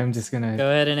man, right. I'm just gonna. Go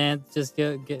ahead and just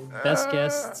go get best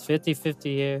guess. It's 50-50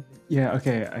 here. Yeah.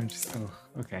 Okay. I'm just. Oh.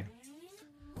 Okay.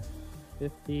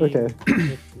 50. Okay.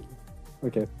 50.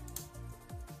 Okay.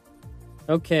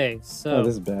 Okay, Oh, so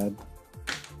this is bad.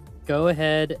 go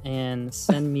ahead and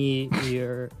send me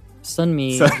your Send your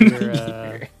me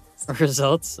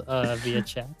results via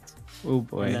chat. Oh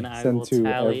boy. And then I Send will to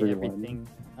tally everyone. everything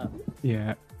up.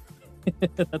 Yeah.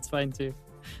 That's fine too.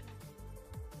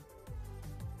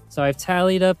 So I've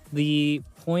tallied up the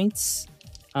points,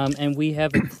 and we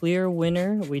have a clear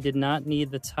winner. We did not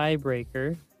need the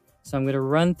tiebreaker. So I'm going to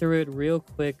run through it real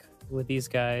quick with these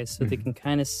guys so they can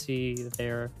kind of see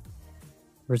their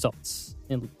results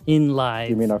in live.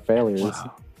 You mean our failures?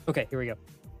 Wow. Okay, here we go.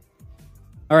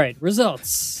 All right,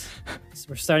 results. So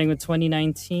we're starting with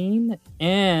 2019,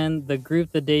 and the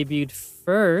group that debuted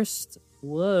first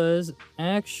was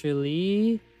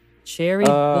actually Cherry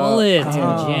Bullet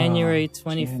on January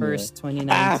 21st,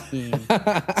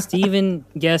 2019. Steven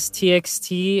guessed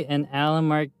TXT, and Alan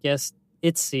Mark guessed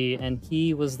ITZY, and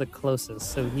he was the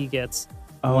closest, so he gets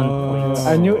 1 point.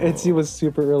 I knew ITZY was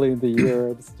super early in the year.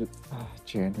 It's just,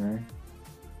 January.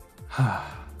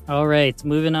 All right,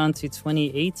 moving on to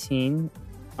 2018.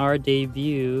 Our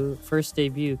first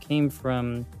debut came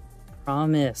from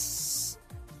Promise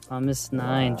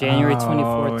 9, January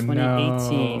 24th,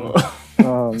 2018.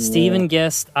 No. Steven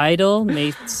guessed Idol,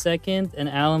 May 2nd, and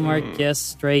Alan Mark guessed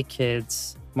Stray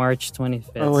Kids, March 25th.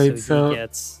 Oh, wait, so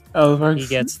he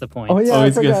gets the point. Oh, yeah. I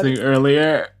was I forgot. guessing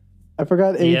earlier. I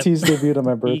forgot AT's debuted on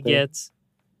my birthday. He gets.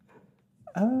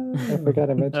 I forgot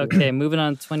I mentioned. Okay, moving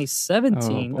on to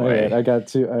 2017. All right, I got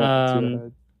two.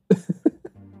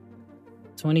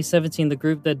 2017, the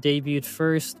group that debuted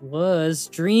first was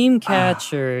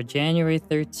Dreamcatcher, January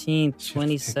 13th, Should've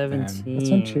picked them. 2017. That's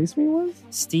when Chase Me was?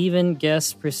 Steven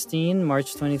guessed Pristine,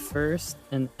 March 21st,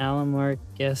 and Alan Mark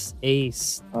guessed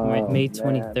Ace, May man.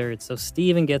 23rd. So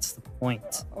Steven gets the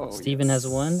point. Steven has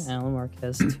 1, Alan Mark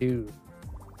has 2.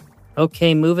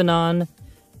 Okay, moving on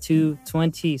to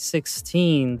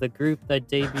 2016. The group that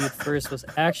debuted first was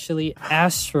actually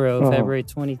Astro, February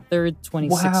 23rd,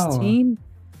 2016.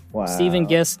 Wow. Steven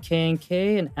guessed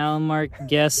K&K, and Alan Mark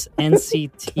guessed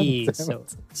NCT. So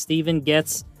Steven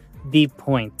gets the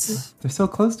point. They're so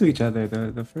close to each other,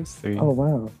 the first three. Oh,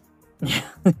 wow.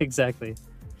 Exactly.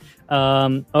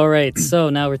 All right, so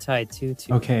now we're tied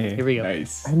 2-2. Okay. Here we go.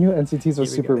 Nice. I knew NCTs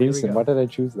was Here we super go, here we recent. go. Why did I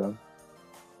choose them?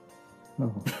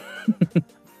 Oh.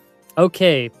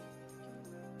 Okay.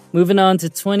 Moving on to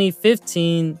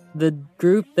 2015, the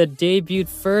group that debuted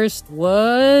first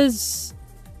was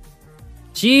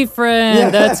G-Friend.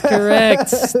 Yes! That's correct.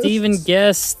 Steven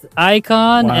guessed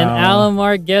Icon, and Wow. Alan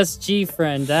Mark guessed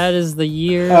G-Friend. That is the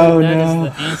year. Oh, That is no.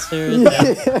 the answer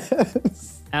that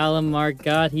Yes. Alan Mark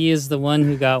got. He is the one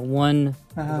who got 1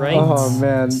 right. Oh,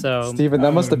 man. So- Steven,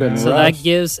 that must have been no. So rough. that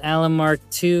gives Alan Mark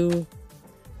 2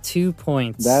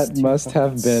 points. That 2 must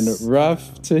have been points.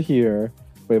 rough to hear.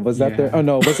 Wait, was that Yeah. there? Oh,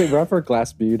 no. Was it rough or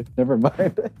glass bead? Never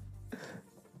mind.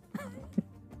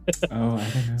 Oh, I don't know.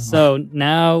 So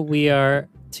now we are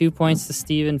 2 points to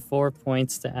Steven, 4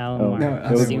 points to Alan Oh, Mark. no,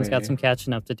 other Steven's got way. some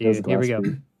catching up to It do. was Here we glass go.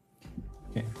 bead.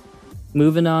 Okay.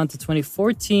 Moving on to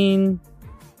 2014,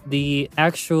 the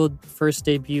actual first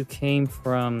debut came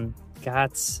from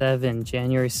GOT7,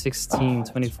 January 16,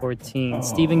 2014.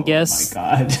 Steven guessed Oh,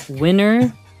 my God.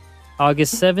 winner,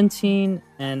 August 17,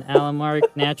 and Alan Mark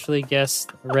naturally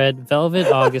guessed Red Velvet,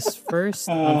 August 1st.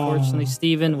 Unfortunately,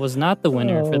 Steven was not the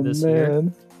winner for this year.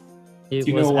 Man. It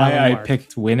Do you was know why Alan I Mark.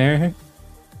 picked winner?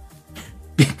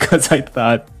 Because I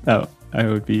thought I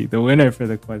would be the winner for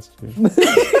the question.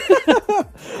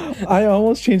 I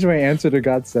almost changed my answer to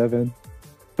God7,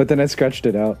 but then I scratched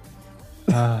it out.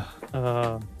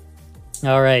 All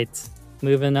right,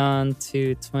 moving on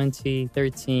to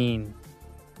 2013.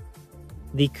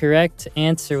 The correct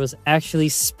answer was actually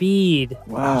Speed,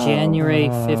 Wow. January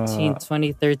 15,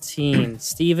 2013.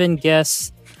 Steven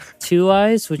guessed Two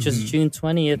Eyes, which is June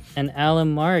 20th, and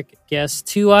Alan Mark guessed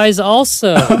Two Eyes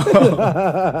also,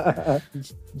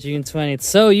 June 20th.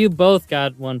 So you both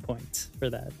got 1 point for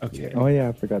that. Okay. Oh, yeah,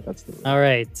 I forgot that's the All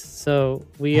right, so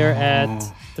we are at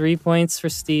 3 points for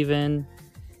Steven,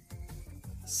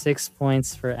 6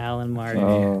 points for Alan Mark.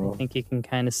 Oh. I think you can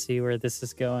kind of see where this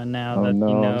is going now Oh, that no,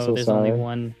 you I'm know so there's sorry. only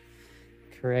one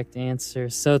correct answer.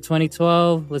 So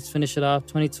 2012, let's finish it off.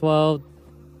 2012,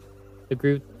 the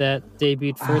group that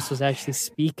debuted first was actually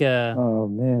Speaka, Oh,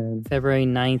 man. February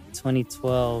 9th,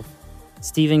 2012.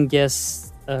 Steven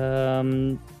guessed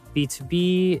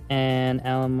B2B, and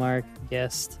Alan Mark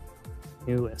guessed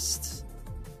Newest.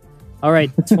 All right,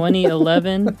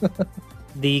 2011,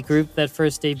 the group that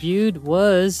first debuted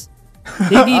was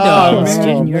Baby Dolls, man.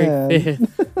 January Oh, man.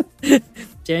 5th.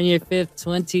 January 5th,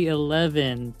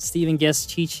 2011. Steven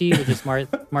guessed Chi Chi, which is March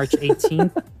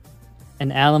 18th.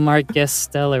 And Alan Mark guessed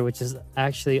Stellar, which is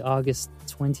actually August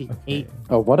 28th.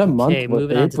 Oh, what a month Okay, what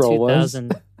moving on to April was.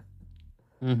 2000.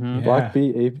 Mhm. Yeah. Block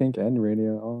B, A-Pink, and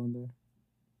Radio all in there.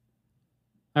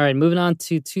 All right, moving on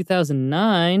to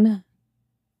 2009.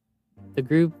 The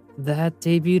group that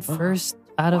debuted first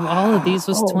out of all of these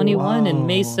was 21 in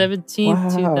May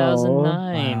 17th,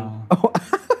 2009.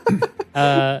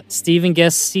 Wow. Steven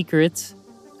guessed Secret,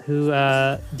 who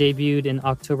debuted in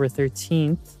October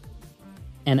 13th.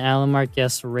 And Alan Mark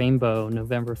guessed Rainbow,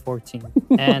 November 14th.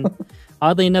 And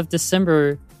oddly enough,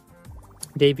 December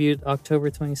debuted October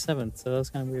 27th. So that was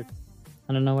kind of weird.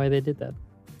 I don't know why they did that.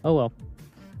 Oh, well.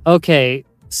 Okay,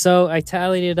 so I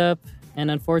tallied it up.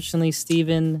 And unfortunately,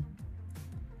 Steven,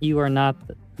 you are not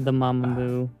the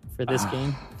Mamamoo for this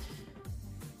game.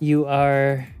 You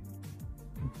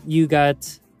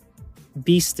got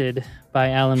beasted by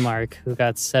Alan Mark, who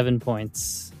got 7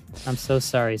 points. I'm so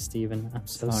sorry, Steven. I'm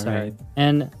so sorry. Right.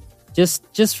 And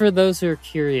just for those who are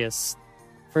curious,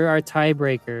 for our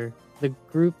tiebreaker, the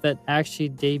group that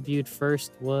actually debuted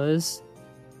first was,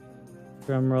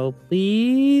 drum roll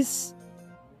please,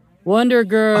 Wonder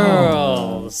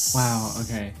Girls. Oh, wow.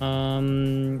 Okay.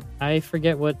 I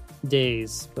forget what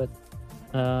days, but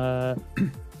I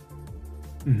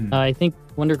think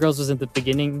Wonder Girls was at the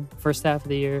beginning, first half of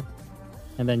the year,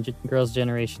 and then Girls'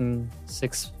 Generation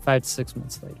 5 to 6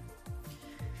 months later.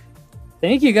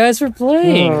 Thank you guys for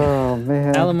playing. Oh,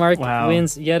 man. Alan Mark Wow.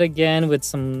 wins yet again with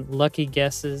some lucky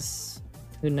guesses.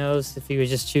 Who knows if he was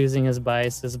just choosing his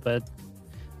biases, but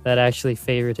that actually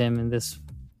favored him in this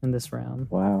round.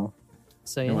 Wow.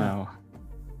 So yeah. Wow.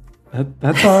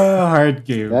 That's a hard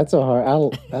game. That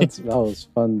was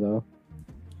fun, though.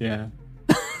 Yeah.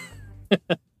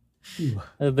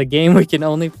 The game we can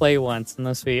only play once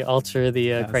unless we alter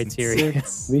the criteria.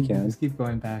 We can. Just keep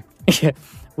going back. Yeah.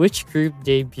 Which group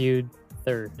debuted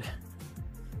third?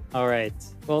 All right.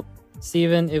 Well,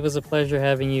 Steven, it was a pleasure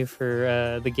having you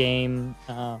for the game.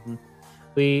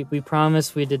 We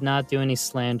promise we did not do any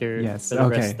slander Yes, for the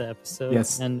rest okay. of the episode.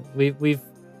 Yes. And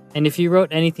and if you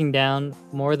wrote anything down,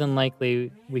 more than likely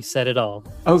we said it all.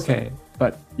 Okay,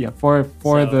 but yeah, for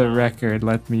the record,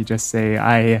 let me just say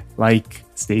I like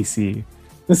Stacy,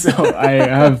 so I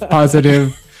have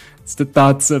positive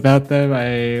thoughts about them.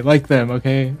 I like them.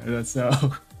 Okay, so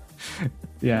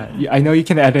yeah, I know you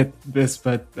can edit this,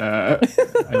 but I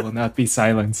will not be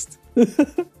silenced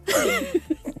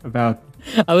about.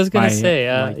 I was gonna my say,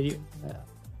 like.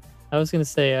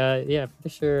 yeah, pretty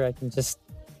sure I can just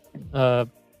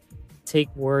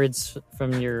take words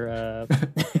from your.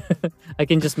 I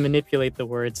can just manipulate the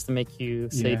words to make you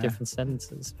say Yeah. different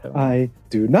sentences. I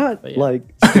do not But yeah. like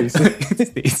Stacey.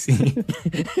 Stacy.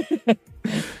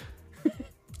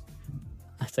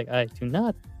 It's like I do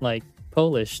not like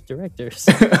Polish directors.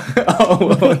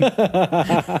 Oh,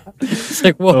 It's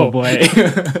like whoa, oh boy.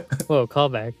 whoa,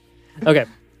 callback. Okay.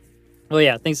 Well,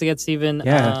 yeah. Thanks again, Steven.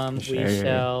 Yeah, We sure.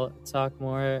 shall talk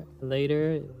more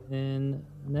later in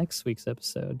next week's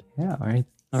episode. Yeah. All right.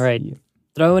 All right. See you.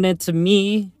 Throwing it to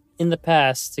me in the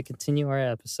past to continue our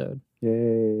episode.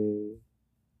 Yay.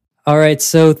 All right.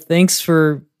 So thanks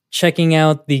for checking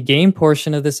out the game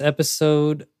portion of this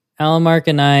episode. Alan Mark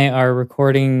and I are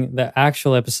recording the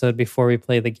actual episode before we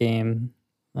play the game.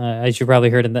 As you probably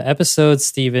heard in the episode,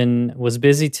 Steven was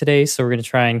busy today, so we're going to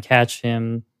try and catch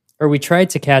him, or we tried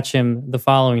to catch him the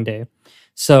following day.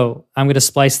 So I'm going to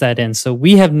splice that in. So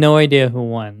we have no idea who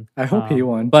won. I hope he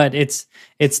won. But it's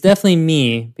definitely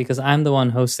me because I'm the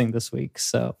one hosting this week.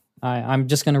 So I'm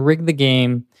just going to rig the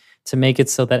game to make it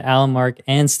so that Alan Mark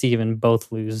and Steven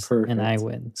both lose and I Perfect.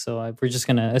 win. So we're just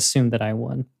going to assume that I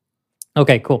won.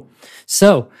 Okay, cool.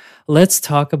 So let's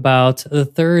talk about the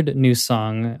third new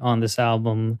song on this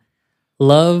album,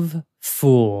 Love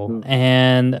Fool.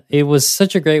 And it was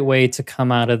such a great way to come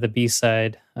out of the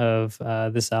B-side of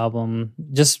this album,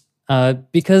 just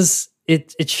because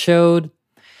it showed,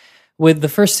 with the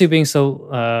first two being so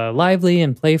lively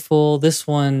and playful, this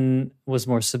one was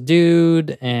more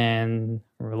subdued and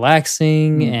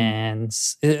relaxing, and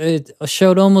it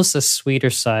showed almost a sweeter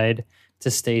side to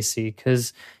Stacy,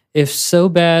 because if So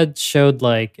Bad showed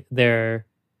like their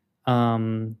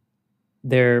pop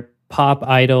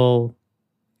idol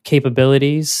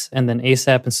capabilities, and then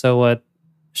ASAP and So What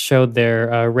showed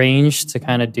their range to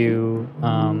kind of do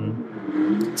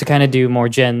more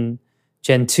Gen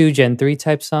 2, Gen 3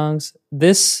 type songs.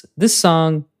 This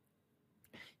song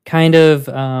kind of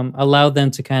allowed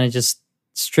them to kind of just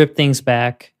strip things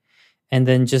back and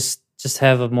then just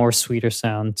have a more sweeter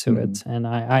sound to it. And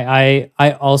I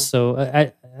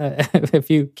also if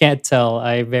you can't tell,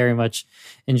 I very much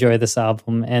enjoy this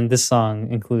album, and this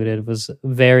song included was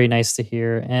very nice to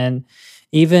hear. And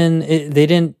even they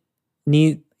didn't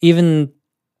need, even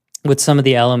with some of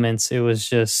the elements, it was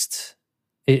just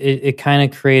it kind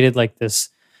of created like this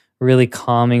really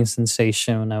calming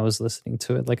sensation when I was listening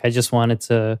to it. Like I just wanted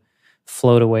to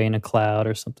float away in a cloud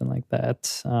or something like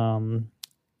that.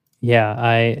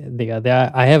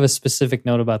 I have a specific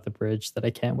note about the bridge that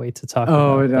I can't wait to talk about.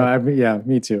 Oh no,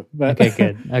 me too. But okay,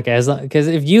 good. Okay,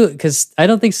 because I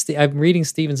don't think I'm reading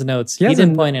Steven's notes. He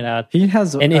didn't point it out. He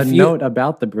has a note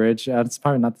about the bridge. It's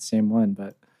probably not the same one,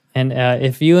 but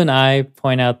if you and I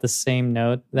point out the same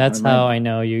note, that's how I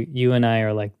know you and I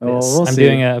are like this. We'll I'm see.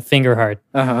 doing a finger heart.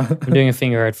 Uh-huh. I'm doing a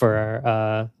finger heart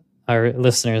for our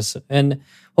listeners, and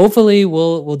hopefully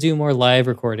we'll do more live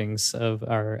recordings of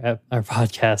our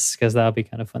podcasts because that'll be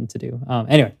kind of fun to do.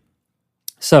 Anyway,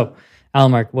 so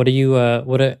Almark,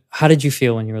 how did you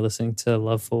feel when you were listening to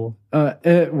Love Fool?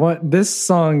 This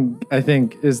song I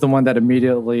think is the one that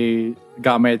immediately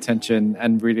got my attention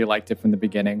and really liked it from the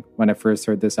beginning when I first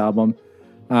heard this album.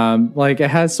 Like it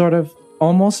has sort of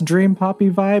almost dream poppy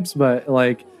vibes, but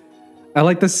like I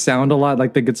like the sound a lot,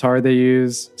 like the guitar they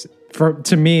use.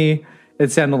 To me,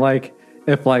 it sounded like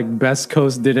if like Best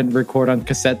Coast didn't record on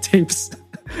cassette tapes.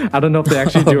 I don't know if they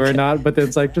actually do or not, but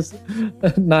it's like just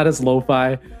not as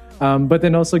lo-fi. But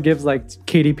then also gives like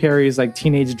Katy Perry's like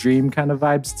Teenage Dream kind of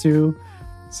vibes too.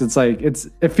 So it's like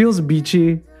it feels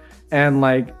beachy and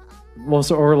like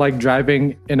also or like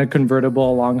driving in a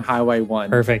convertible along Highway 1.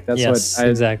 Perfect.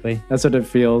 Exactly. That's what it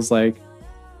feels like.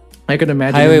 I could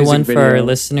imagine Highway 1 for our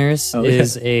listeners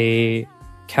is a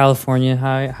California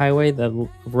highway that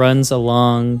runs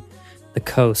along the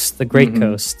coast, the Great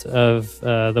Coast of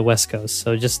the West Coast.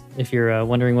 So just if you're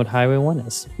wondering what Highway 1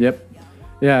 is. Yep.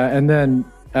 Yeah, and then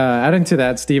adding to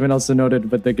that, Steven also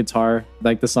noted with the guitar,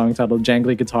 like the song titled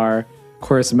Jangly Guitar,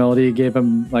 chorus melody gave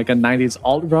him like a 90s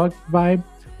alt-rock vibe,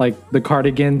 like the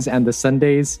Cardigans and the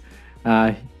Sundays,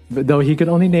 though he could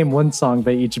only name one song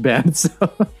by each band.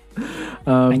 So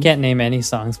I can't name any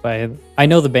songs I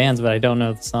know the bands, but I don't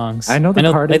know the songs. I know the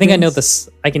Cardigans. I think I know this.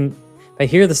 If I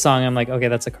hear the song, I'm like, okay,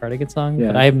 that's a Cardigan song,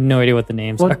 but I have no idea what the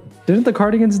names are. Didn't the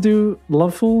Cardigans do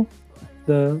Love Fool?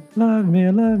 The love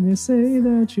me, say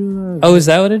that you love me. Oh, is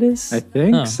that what it is? I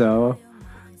think so.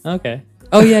 Okay.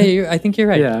 Oh yeah, I think you're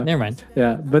right. Yeah. Never mind.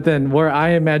 Yeah, but then where I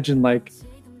imagine like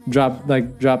drop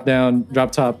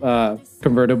top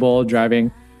convertible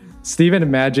driving, Steven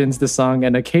imagines the song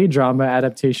in a K-drama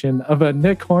adaptation of a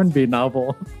Nick Hornby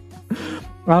novel.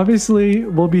 Obviously,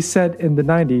 will be set in the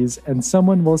 90s, and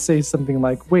someone will say something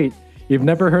like, "Wait, you've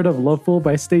never heard of Love Fool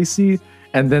by Stayc?"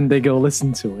 And then they go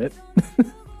listen to it.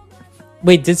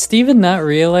 Wait, did Steven not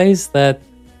realize that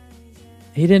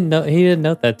he didn't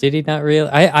note that? Did he not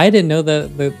realize? I didn't know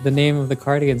that the name of the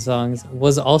Cardigan songs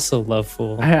was also Love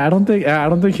Fool. I don't think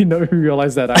he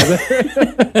realized that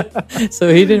either.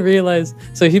 So he didn't realize.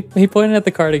 So he pointed at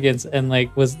the Cardigans and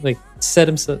like was like set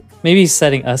himself. Maybe he's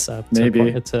setting us up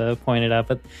to point it out.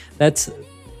 But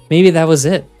maybe that was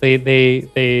it.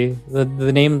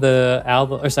 The name of the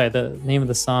album, or sorry, the name of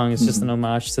the song is just an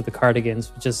homage to the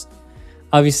Cardigans, which is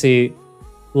obviously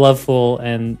Love Fool,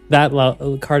 and that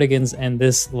Cardigans and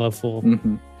this Love Fool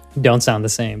don't sound the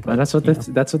same. But that's what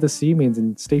the C means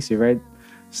in Stacy, right?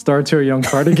 Star to a young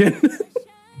Cardigan.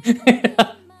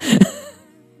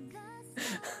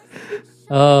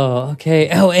 Oh, okay.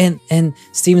 Oh, and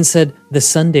Steven said the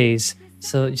Sundays.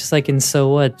 So just like in So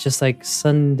What, just like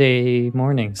Sunday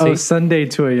morning. See? Oh, Sunday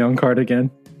to a young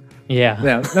Cardigan.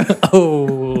 Yeah.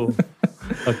 Oh.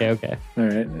 Okay. All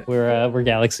right. We're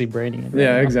galaxy braining it.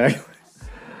 Yeah, exactly.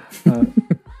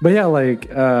 But yeah,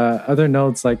 like other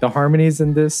notes, like the harmonies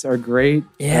in this are great.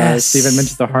 Yes. Steven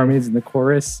mentions the harmonies in the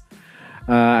chorus.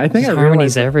 I think There's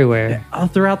harmonies everywhere. All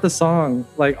throughout the song,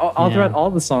 like all throughout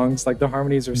all the songs, like the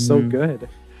harmonies are so good.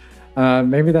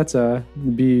 Maybe that's a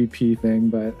BEP thing,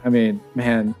 but I mean,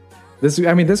 man,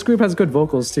 this group has good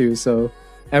vocals too. So,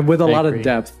 and with a lot of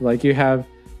depth, like you have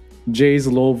Jay's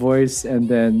low voice and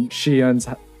then Xian's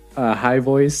high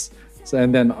voice,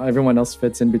 and then everyone else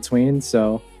fits in between.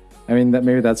 So, I mean,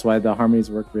 maybe that's why the harmonies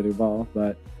work really well.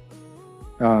 But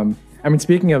I mean,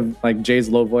 speaking of like Jay's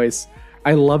low voice,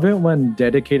 I love it when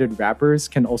dedicated rappers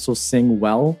can also sing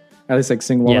well, at least like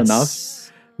sing well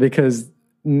enough, because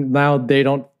now they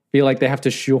don't feel like they have to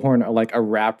shoehorn like a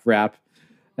rap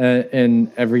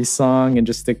in every song and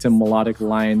just stick to melodic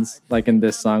lines like in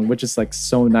this song, which is like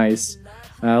so nice.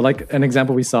 Like an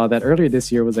example we saw that earlier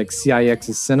this year was like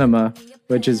CIX's Cinema,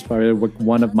 which is probably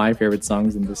one of my favorite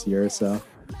songs in this year. So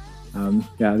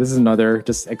this is another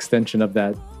just extension of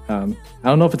that. I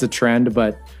don't know if it's a trend,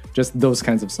 but just those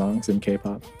kinds of songs in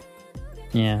K-pop.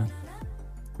 Yeah.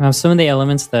 Some of the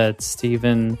elements that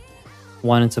Steven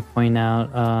wanted to point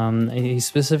out. He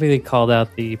specifically called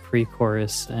out the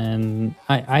pre-chorus, and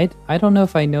I don't know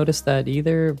if I noticed that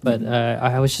either, but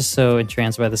I was just so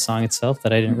entranced by the song itself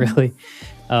that I didn't really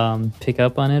pick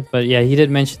up on it. But yeah, he did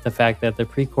mention the fact that the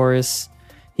pre-chorus,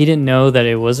 he didn't know that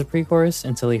it was a pre-chorus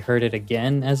until he heard it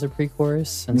again as a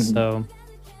pre-chorus, and so.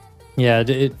 Yeah,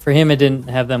 for him, it didn't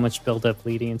have that much build up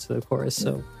leading into the chorus.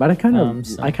 So, but I kind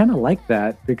of like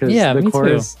that because the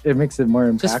chorus it makes it more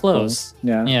impactful. Just flows.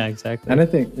 Yeah, exactly. And I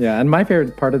think and my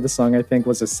favorite part of the song I think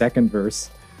was the second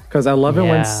verse because I love it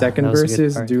when second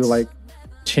verses do like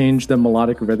change the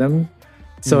melodic rhythm,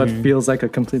 so it feels like a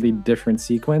completely different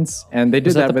sequence. And they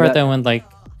did that. The part that went like.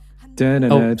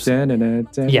 Yes.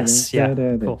 Yeah.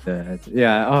 Cool.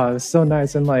 Yeah. Oh, it's so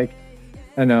nice and like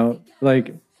I know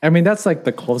like. I mean, that's like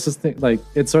the closest thing. Like,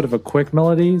 it's sort of a quick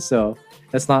melody, so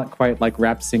it's not quite like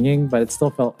rap singing, but it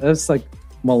still it's like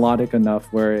melodic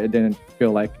enough where it didn't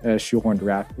feel like a shoehorned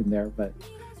rap in there. But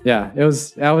yeah,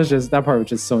 that part was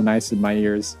just so nice in my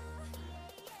ears.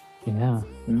 Yeah.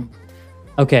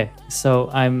 Okay, so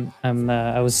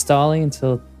I was stalling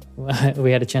until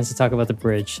we had a chance to talk about the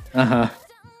bridge.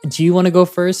 Do you want to go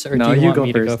first, or do you want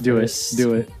me to go first?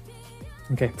 Do it.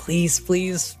 Okay, please be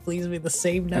the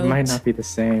same note. It might not be the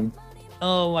same.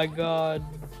 Oh my god.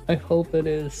 I hope it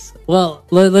is. Well,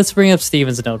 let's bring up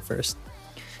Steven's note first.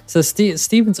 So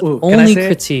Steven's only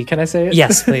critique. Can I say it?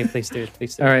 Yes, please do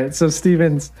it. All right, so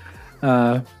Steven's...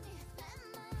 oh,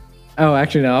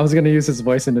 actually, no. I was going to use his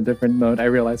voice in a different mode. I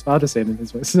realized, but I'll just say it in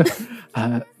his voice.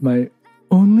 My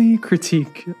only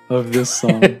critique of this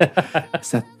song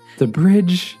is that the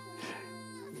bridge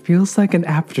feels like an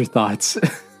afterthought.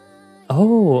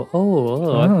 Oh,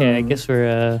 okay. I guess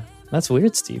we're... that's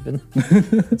weird, Steven.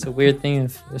 It's a weird thing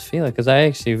to feel like, because I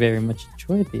actually very much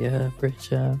enjoyed the bridge.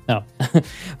 No.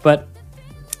 But,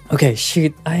 okay,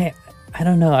 shoot. I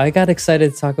don't know. I got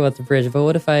excited to talk about the bridge, but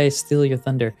what if I steal your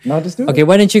thunder? No, just do it. Okay,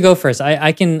 why don't you go first?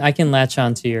 I can latch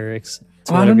on to your...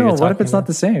 I don't know. What if it's not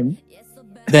the same?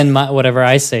 Then whatever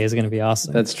I say is going to be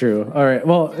awesome. That's true. All right.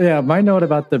 Well, yeah, my note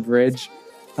about the bridge...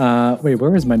 wait,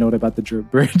 where is my note about the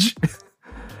bridge?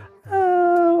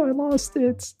 I lost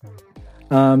it.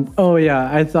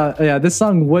 I thought this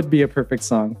song would be a perfect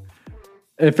song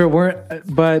if it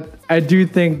weren't, but I do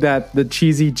think that the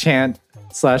cheesy chant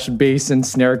 / bass and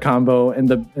snare combo in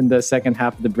the second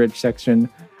half of the bridge section,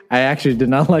 I actually did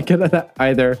not like it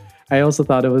either. I also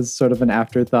thought it was sort of an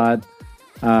afterthought.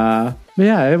 But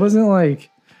yeah, it wasn't like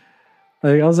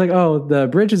I was like, oh, the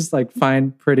bridge is like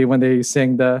fine, pretty when they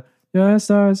sing the "Your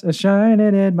stars are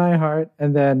shining in my heart,"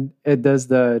 and then it does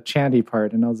the chanty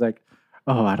part, and I was like,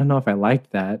 oh, I don't know if I like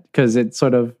that because it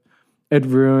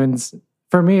ruins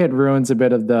a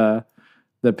bit of the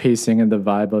pacing and the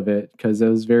vibe of it because it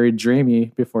was very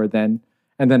dreamy before then,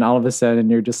 and then all of a sudden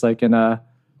you're just like in a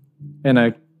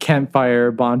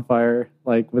bonfire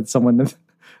like with someone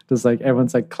just like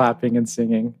everyone's like clapping and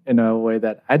singing in a way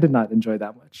that I did not enjoy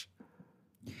that much.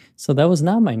 So that was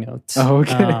not my note. Oh,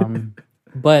 okay.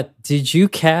 But did you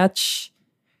catch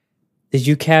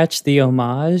the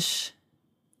homage?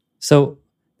 So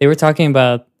they were talking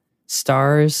about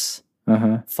stars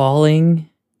falling,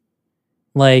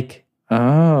 like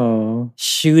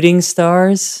shooting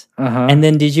stars. And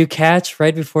then did you catch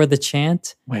right before the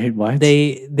chant? Wait, what?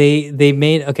 They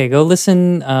made go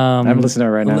listen. I'm listening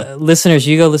right now. Listeners,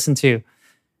 you go listen too.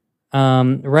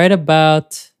 Right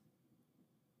about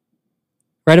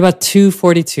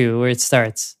 2:42 where it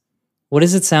starts. What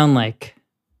does it sound like?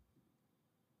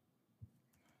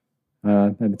 I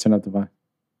had to turn up the volume.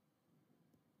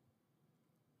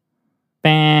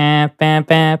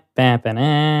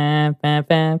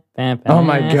 Oh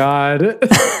my god.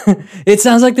 It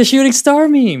sounds like the shooting star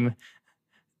meme.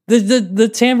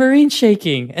 The tambourine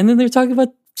shaking, and then they're talking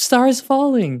about stars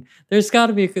falling. There's got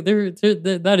to be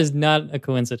that is not a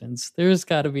coincidence. There's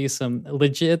got to be some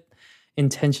legit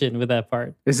intention with that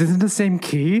part. Is it in the same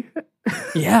key?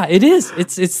 Yeah, it is.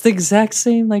 It's the exact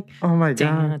same like. Oh my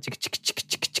god.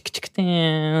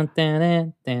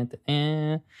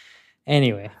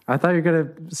 Anyway, I thought you were gonna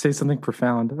say something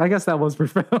profound. I guess that was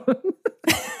profound.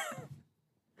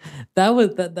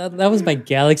 that was my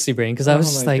galaxy brain because I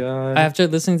was just like, after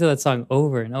listening to that song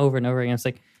over and over and over again, I was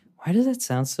like, why does that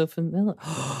sound so familiar?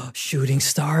 Shooting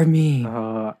star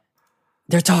meme.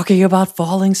 They're talking about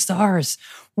falling stars.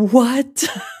 What?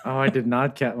 I did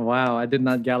not wow, I did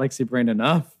not galaxy brain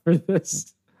enough for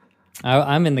this.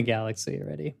 I'm in the galaxy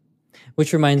already.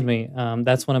 Which reminds me,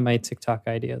 that's one of my TikTok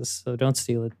ideas. So don't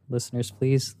steal it, listeners.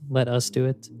 Please let us do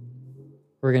it.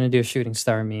 We're going to do a shooting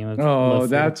star meme.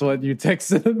 That's what you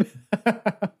texted him.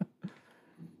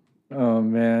 Oh,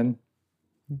 man.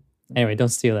 Anyway, don't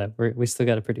steal that. We still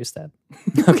got to produce that.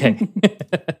 Okay.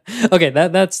 Okay,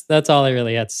 that's all I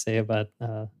really had to say about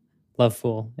Love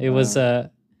Fool. It was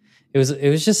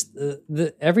just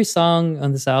every song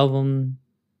on this album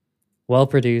well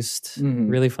produced,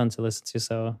 really fun to listen to.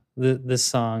 So this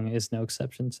song is no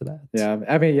exception to that. Yeah,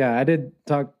 I mean, yeah, I did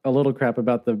talk a little crap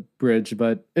about the bridge,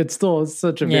 but it's still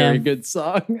such a very good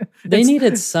song. They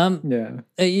needed some. Yeah,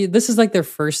 this is like their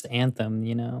first anthem.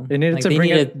 You know, they needed like to bring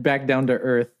it back down to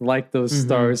earth, like those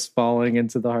stars falling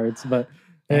into the hearts. But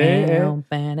yeah.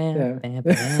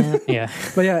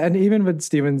 But yeah, and even with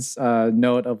Steven's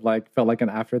note of like felt like an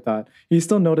afterthought, he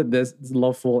still noted this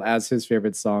 "Love Fool" as his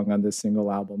favorite song on this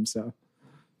single album. So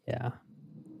yeah,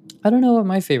 I don't know what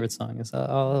my favorite song is.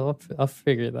 I'll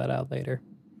figure that out later.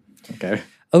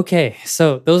 Okay.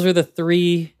 So those were the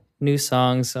 3 new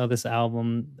songs of this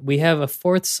album. We have a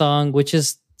 4th song, which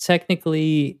is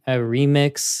technically a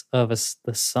remix of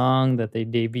the song that they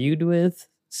debuted with.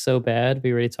 So Bad.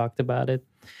 We already talked about it.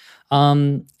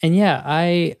 And yeah,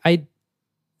 I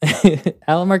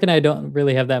Alan Mark and I don't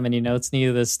really have that many notes.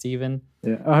 Neither does Steven.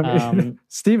 Yeah,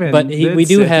 Steven. But we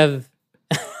do have.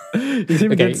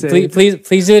 Okay,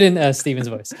 please do it in Steven's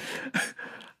voice.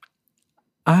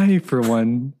 I, for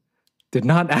one, did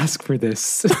not ask for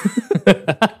this.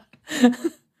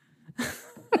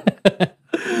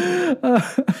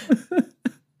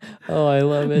 Oh, I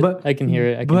love it. I can hear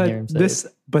it. I can hear him say it.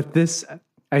 But this,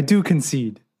 I do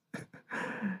concede.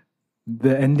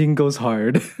 The ending goes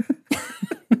hard.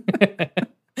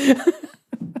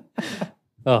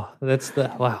 Oh, that's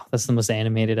the most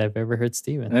animated I've ever heard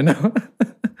Steven. I know.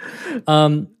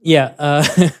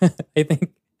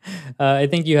 I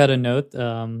think you had a note.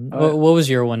 What was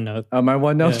your one note? My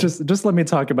one note, just let me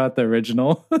talk about the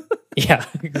original. Yeah,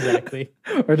 exactly.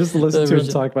 Or just listen to him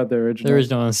talk about the original. The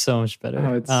original is so much better.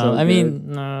 Oh, it's so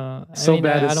good.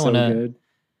 Bad is so good.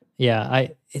 Yeah,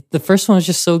 the first one was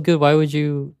just so good. Why would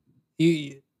you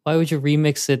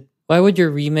remix it? Why would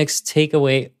your remix take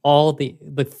away all the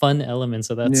fun elements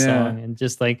of that song and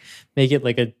just like make it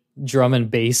like a drum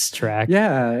and bass track?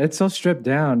 Yeah, it's so stripped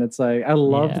down. It's like I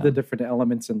loved the different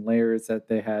elements and layers that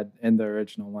they had in the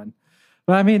original one.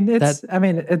 But I mean,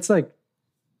 it's like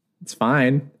it's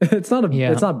fine. It's not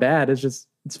bad. It's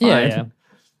fine.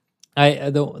 Yeah.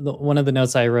 One of the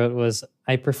notes I wrote was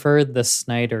I preferred the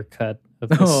Snyder cut of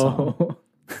the song.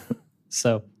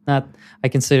 So I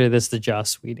consider this the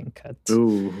Joss Whedon cut.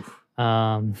 Ooh.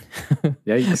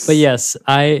 Yikes. But yes,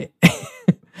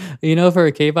 for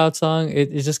a K-pop song,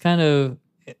 it just kind of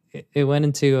it went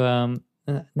into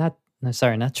not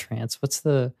trance. What's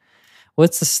the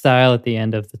style at the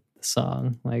end of the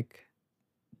song? Like,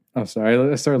 oh,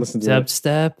 sorry. I started listening to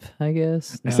dubstep, I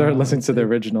guess. I started listening to the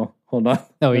original. Hold on.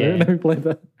 Oh yeah. Let me play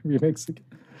the remix again.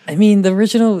 I mean, the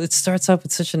original, it starts off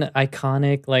with such an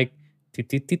iconic like it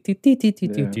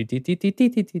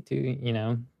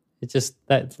just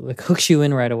that like hooks you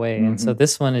in right away. And so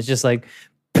this one is just like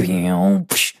you're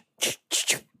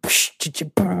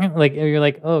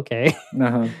like, oh, okay.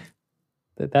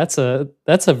 That's a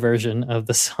version of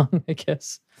the song, I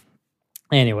guess.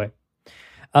 Anyway,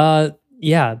 that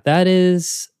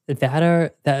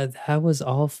was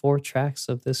all 4 tracks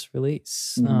of this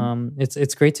release.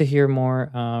 It's great to hear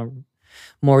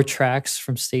more tracks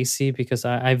from Stacey because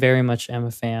I very much am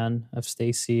a fan of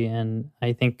Stacey, and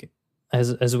I think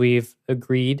as we've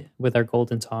agreed with our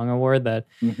Golden Tongue Award that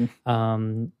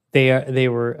they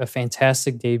were a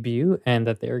fantastic debut and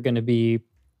that they're going to be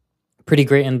pretty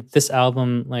great. And this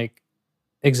album like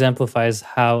exemplifies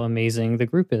how amazing the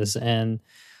group is. And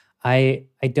I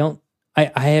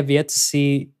have yet to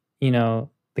see, the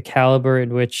caliber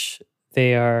in which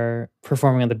they are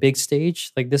performing on the big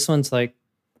stage. Like this one's like,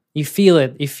 you feel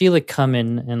it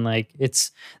coming, and like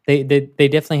they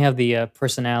definitely have the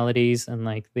personalities and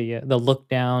like the look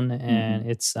down, and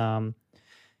it's like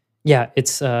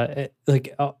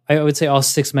I would say all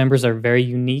 6 members are very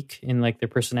unique in like their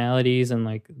personalities and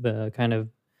like the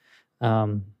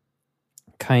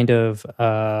characters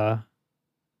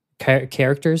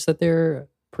that they're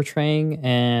portraying.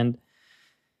 And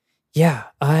yeah,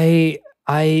 I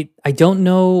don't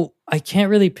know. I can't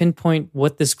really pinpoint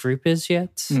what this group is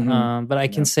yet, but I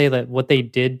can say that what they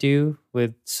did do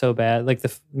with So Bad, like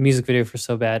the music video for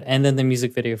So Bad, and then the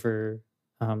music video for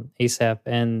ASAP,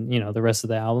 and the rest of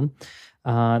the album,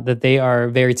 that they are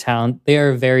very talented. They are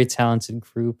a very talented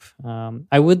group.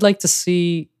 I would like to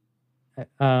see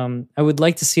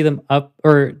them up,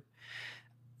 or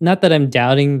not that I'm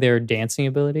doubting their dancing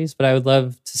abilities, but I would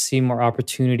love to see more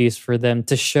opportunities for them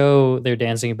to show their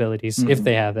dancing abilities if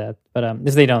they have that. But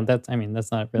if they don't, that's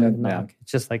not really a knock.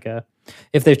 It's just like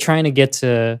if they're trying to get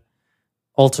to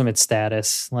ultimate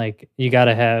status. Like you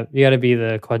gotta be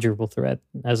the quadruple threat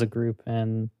as a group,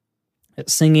 and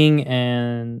singing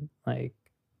and like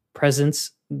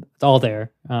presence, it's all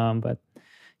there. But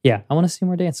yeah, I want to see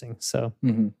more dancing. So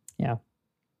yeah,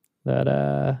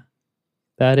 that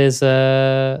is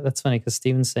that's funny because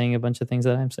Steven's saying a bunch of things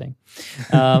that I'm saying.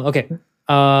 Okay,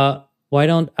 why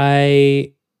don't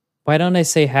I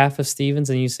say half of Steven's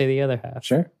and you say the other half?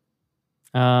 Sure.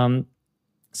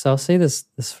 So I'll say this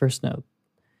first note.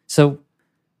 So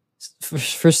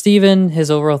for Steven, his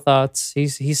overall thoughts,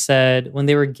 he said when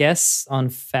they were guests on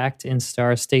Fact and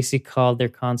Star, Stacey called their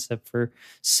concept for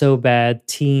So Bad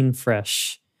teen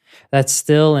fresh. That's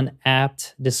still an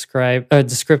apt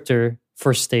descriptor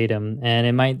for Staydom, and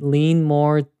it might lean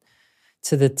more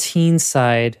to the teen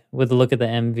side with a look at the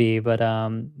MV, but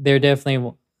they're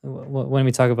definitely, when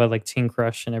we talk about like Teen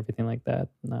Crush and everything like that,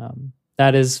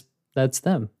 that's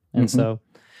them. And so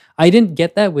I didn't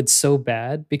get that with So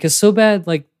Bad, because So Bad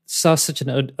like saw such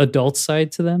an adult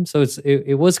side to them, so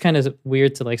it was kind of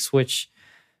weird to like switch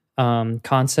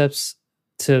concepts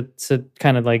to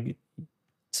kind of like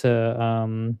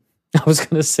to I was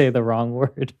gonna say the wrong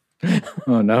word.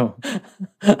 Oh no.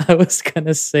 I was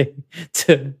gonna say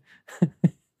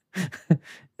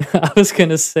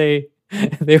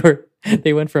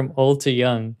they went from old to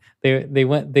young. They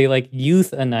like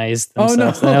euthanized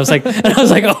themselves. Oh, no. And I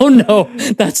was like, oh no,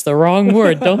 that's the wrong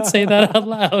word. Don't say that out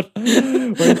loud.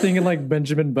 We're thinking like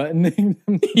Benjamin Buttoning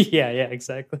them. Yeah,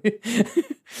 exactly.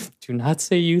 Do not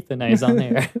say euthanize on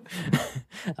air.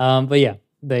 But yeah,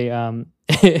 they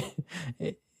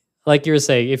like you were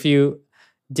saying, if you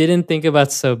didn't think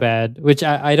about So Bad, which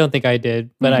I don't think I did,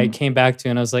 but I came back to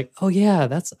and I was like, oh yeah,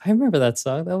 I remember that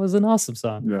song. That was an awesome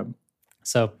song. Yeah.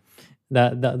 So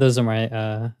that those are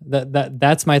my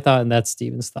that's my thought, and that's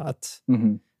Steven's thought.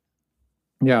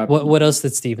 Yeah. What else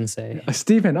did Steven say?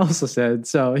 Steven also said,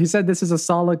 so he said this is a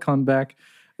solid comeback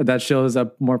that shows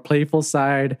a more playful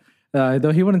side,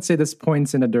 though he wouldn't say this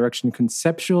points in a direction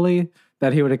conceptually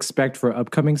that he would expect for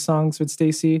upcoming songs with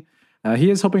Stacey.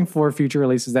 He is hoping for future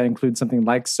releases that include something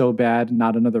like So Bad,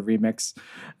 not another remix,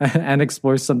 and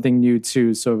explore something new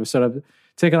too. So sort of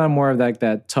taking on more of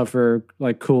that tougher,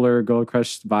 like cooler Gold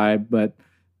Crush vibe, but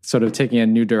sort of taking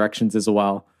in new directions as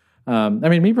well. I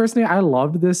mean, me personally, I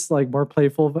loved this like more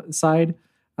playful side.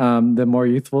 The more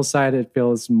youthful side, it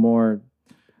feels more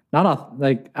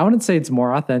like I wouldn't say it's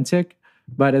more authentic,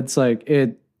 but it's like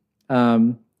it's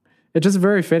just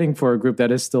very fitting for a group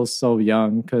that is still so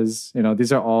young, because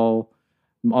these are all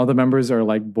the members are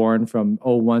like born from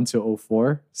 01 to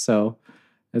 04, so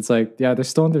it's like they're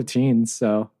still in their teens.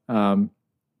 So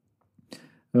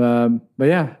but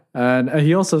yeah, and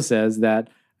he also says that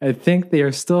I think they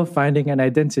are still finding an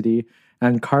identity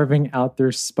and carving out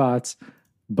their spots,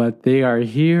 but they are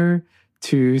here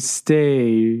to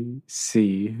stay.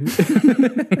 See.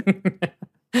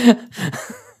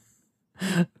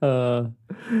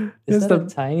 Is that a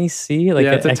tiny C? Like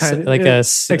a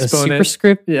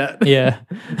superscript? Yeah. Yeah.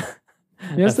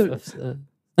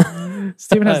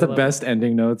 Steven has the best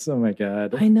ending notes. Oh my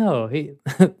god. I know.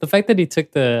 The fact that he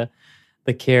took the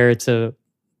care to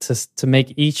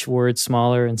make each word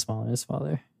smaller and smaller and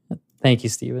smaller. Thank you,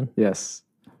 Steven. Yes.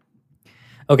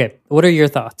 Okay. What are your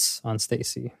thoughts on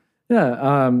Stacey?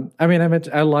 Yeah, I mean,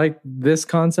 I like this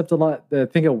concept a lot. I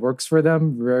think it works for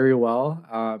them very well.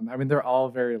 I mean, they're all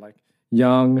very like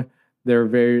young.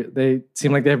 They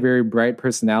seem like they have very bright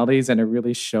personalities, and it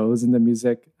really shows in the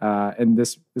music, and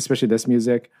especially this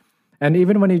music. And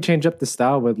even when you change up the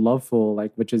style with Loveful,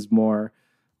 like, which is more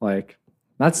like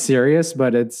not serious,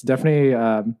 but it's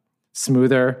definitely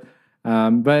smoother.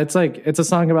 But it's a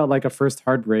song about like a first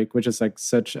heartbreak, which is like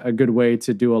such a good way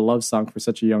to do a love song for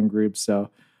such a young group. So.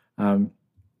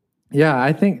 Yeah,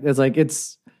 I think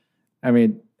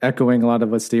echoing a lot of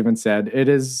what Steven said, it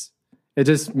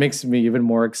just makes me even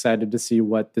more excited to see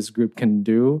what this group can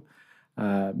do,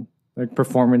 like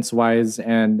performance wise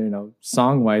and,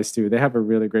 song wise too. They have a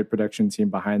really great production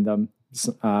team behind them,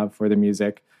 for the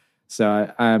music.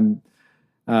 So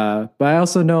but I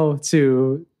also know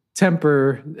to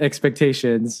temper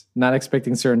expectations, not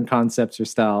expecting certain concepts or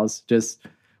styles, just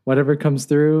whatever comes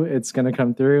through, it's going to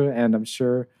come through, and I'm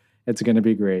sure it's going to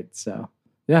be great. So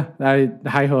yeah,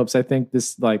 high hopes. I think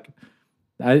this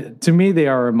to me, they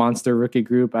are a monster rookie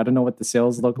group. I don't know what the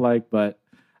sales look like, but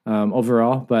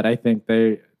overall, but I think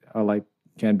they are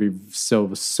can be so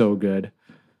good.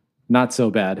 Not so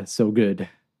bad, so good.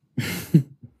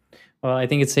 Well, I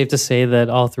think it's safe to say that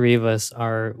all three of us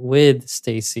are with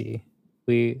Stacey,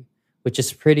 which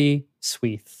is pretty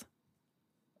sweet.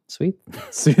 Sweet?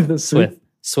 Swither.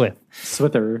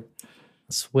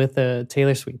 With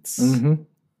Taylor Sweets. Mm-hmm.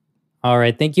 All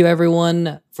right. Thank you,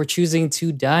 everyone, for choosing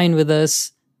to dine with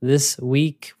us this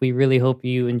week. We really hope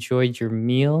you enjoyed your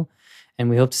meal, and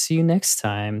we hope to see you next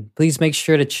time. Please make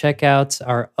sure to check out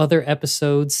our other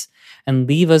episodes and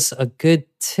leave us a good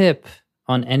tip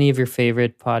on any of your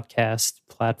favorite podcast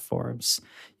platforms.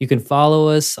 You can follow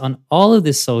us on all of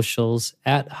the socials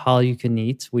at How You Can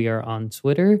Eat. We are on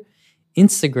Twitter,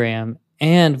 Instagram,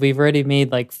 and we've already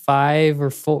made like 4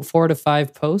 to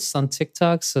 5 posts on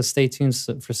TikTok. So stay tuned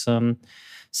for some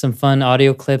fun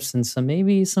audio clips and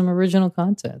maybe some original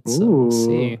content. So we'll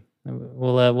see.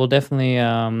 We'll definitely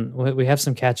we have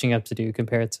some catching up to do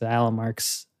compared to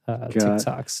Alamark's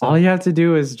TikTok. So. All you have to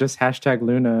do is just hashtag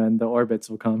Luna and the orbits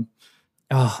will come.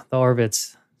 Oh, the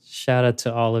orbits. Shout out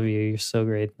to all of you. You're so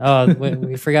great. Oh,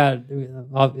 we forgot.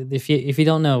 If you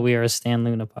don't know, we are a Stan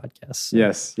Luna podcast. So.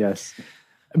 Yes.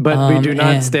 But we do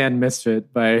not stand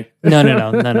Misfit by...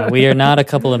 No. We are not a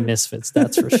couple of misfits,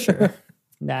 that's for sure.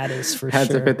 That is for sure. Had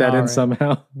to fit that in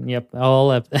somehow. Yep.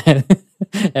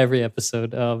 Every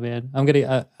episode. Oh, man.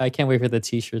 I can't wait for the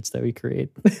t-shirts that we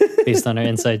create based on our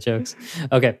inside jokes.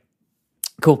 Okay.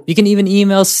 Cool. You can even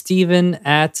email Steven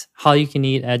at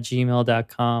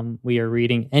howyoucaneat@gmail.com. We are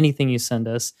reading anything you send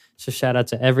us. So shout out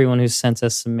to everyone who sent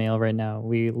us some mail right now.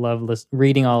 We love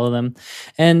reading all of them.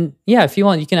 And yeah, if you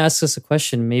want, you can ask us a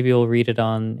question. Maybe we'll read it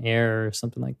on air or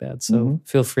something like that. So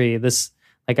feel free. This,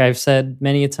 like I've said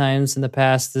many a times in the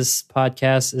past, this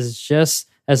podcast is just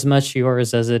as much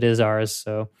yours as it is ours.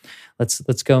 So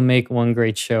let's go make one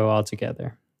great show all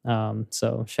together.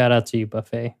 So shout out to you,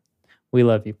 Buffet. We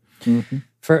love you. Mm-hmm.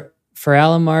 For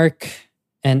Alamark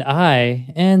and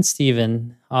I and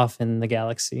Steven off in the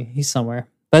galaxy. He's somewhere.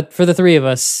 But for the three of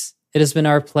us, it has been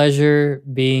our pleasure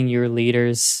being your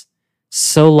leaders.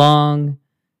 So long,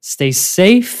 stay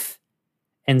safe,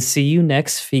 and see you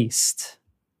next feast.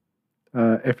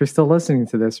 If you're still listening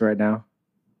to this right now,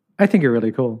 I think you're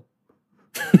really cool.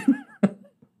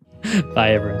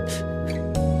 Bye, everyone.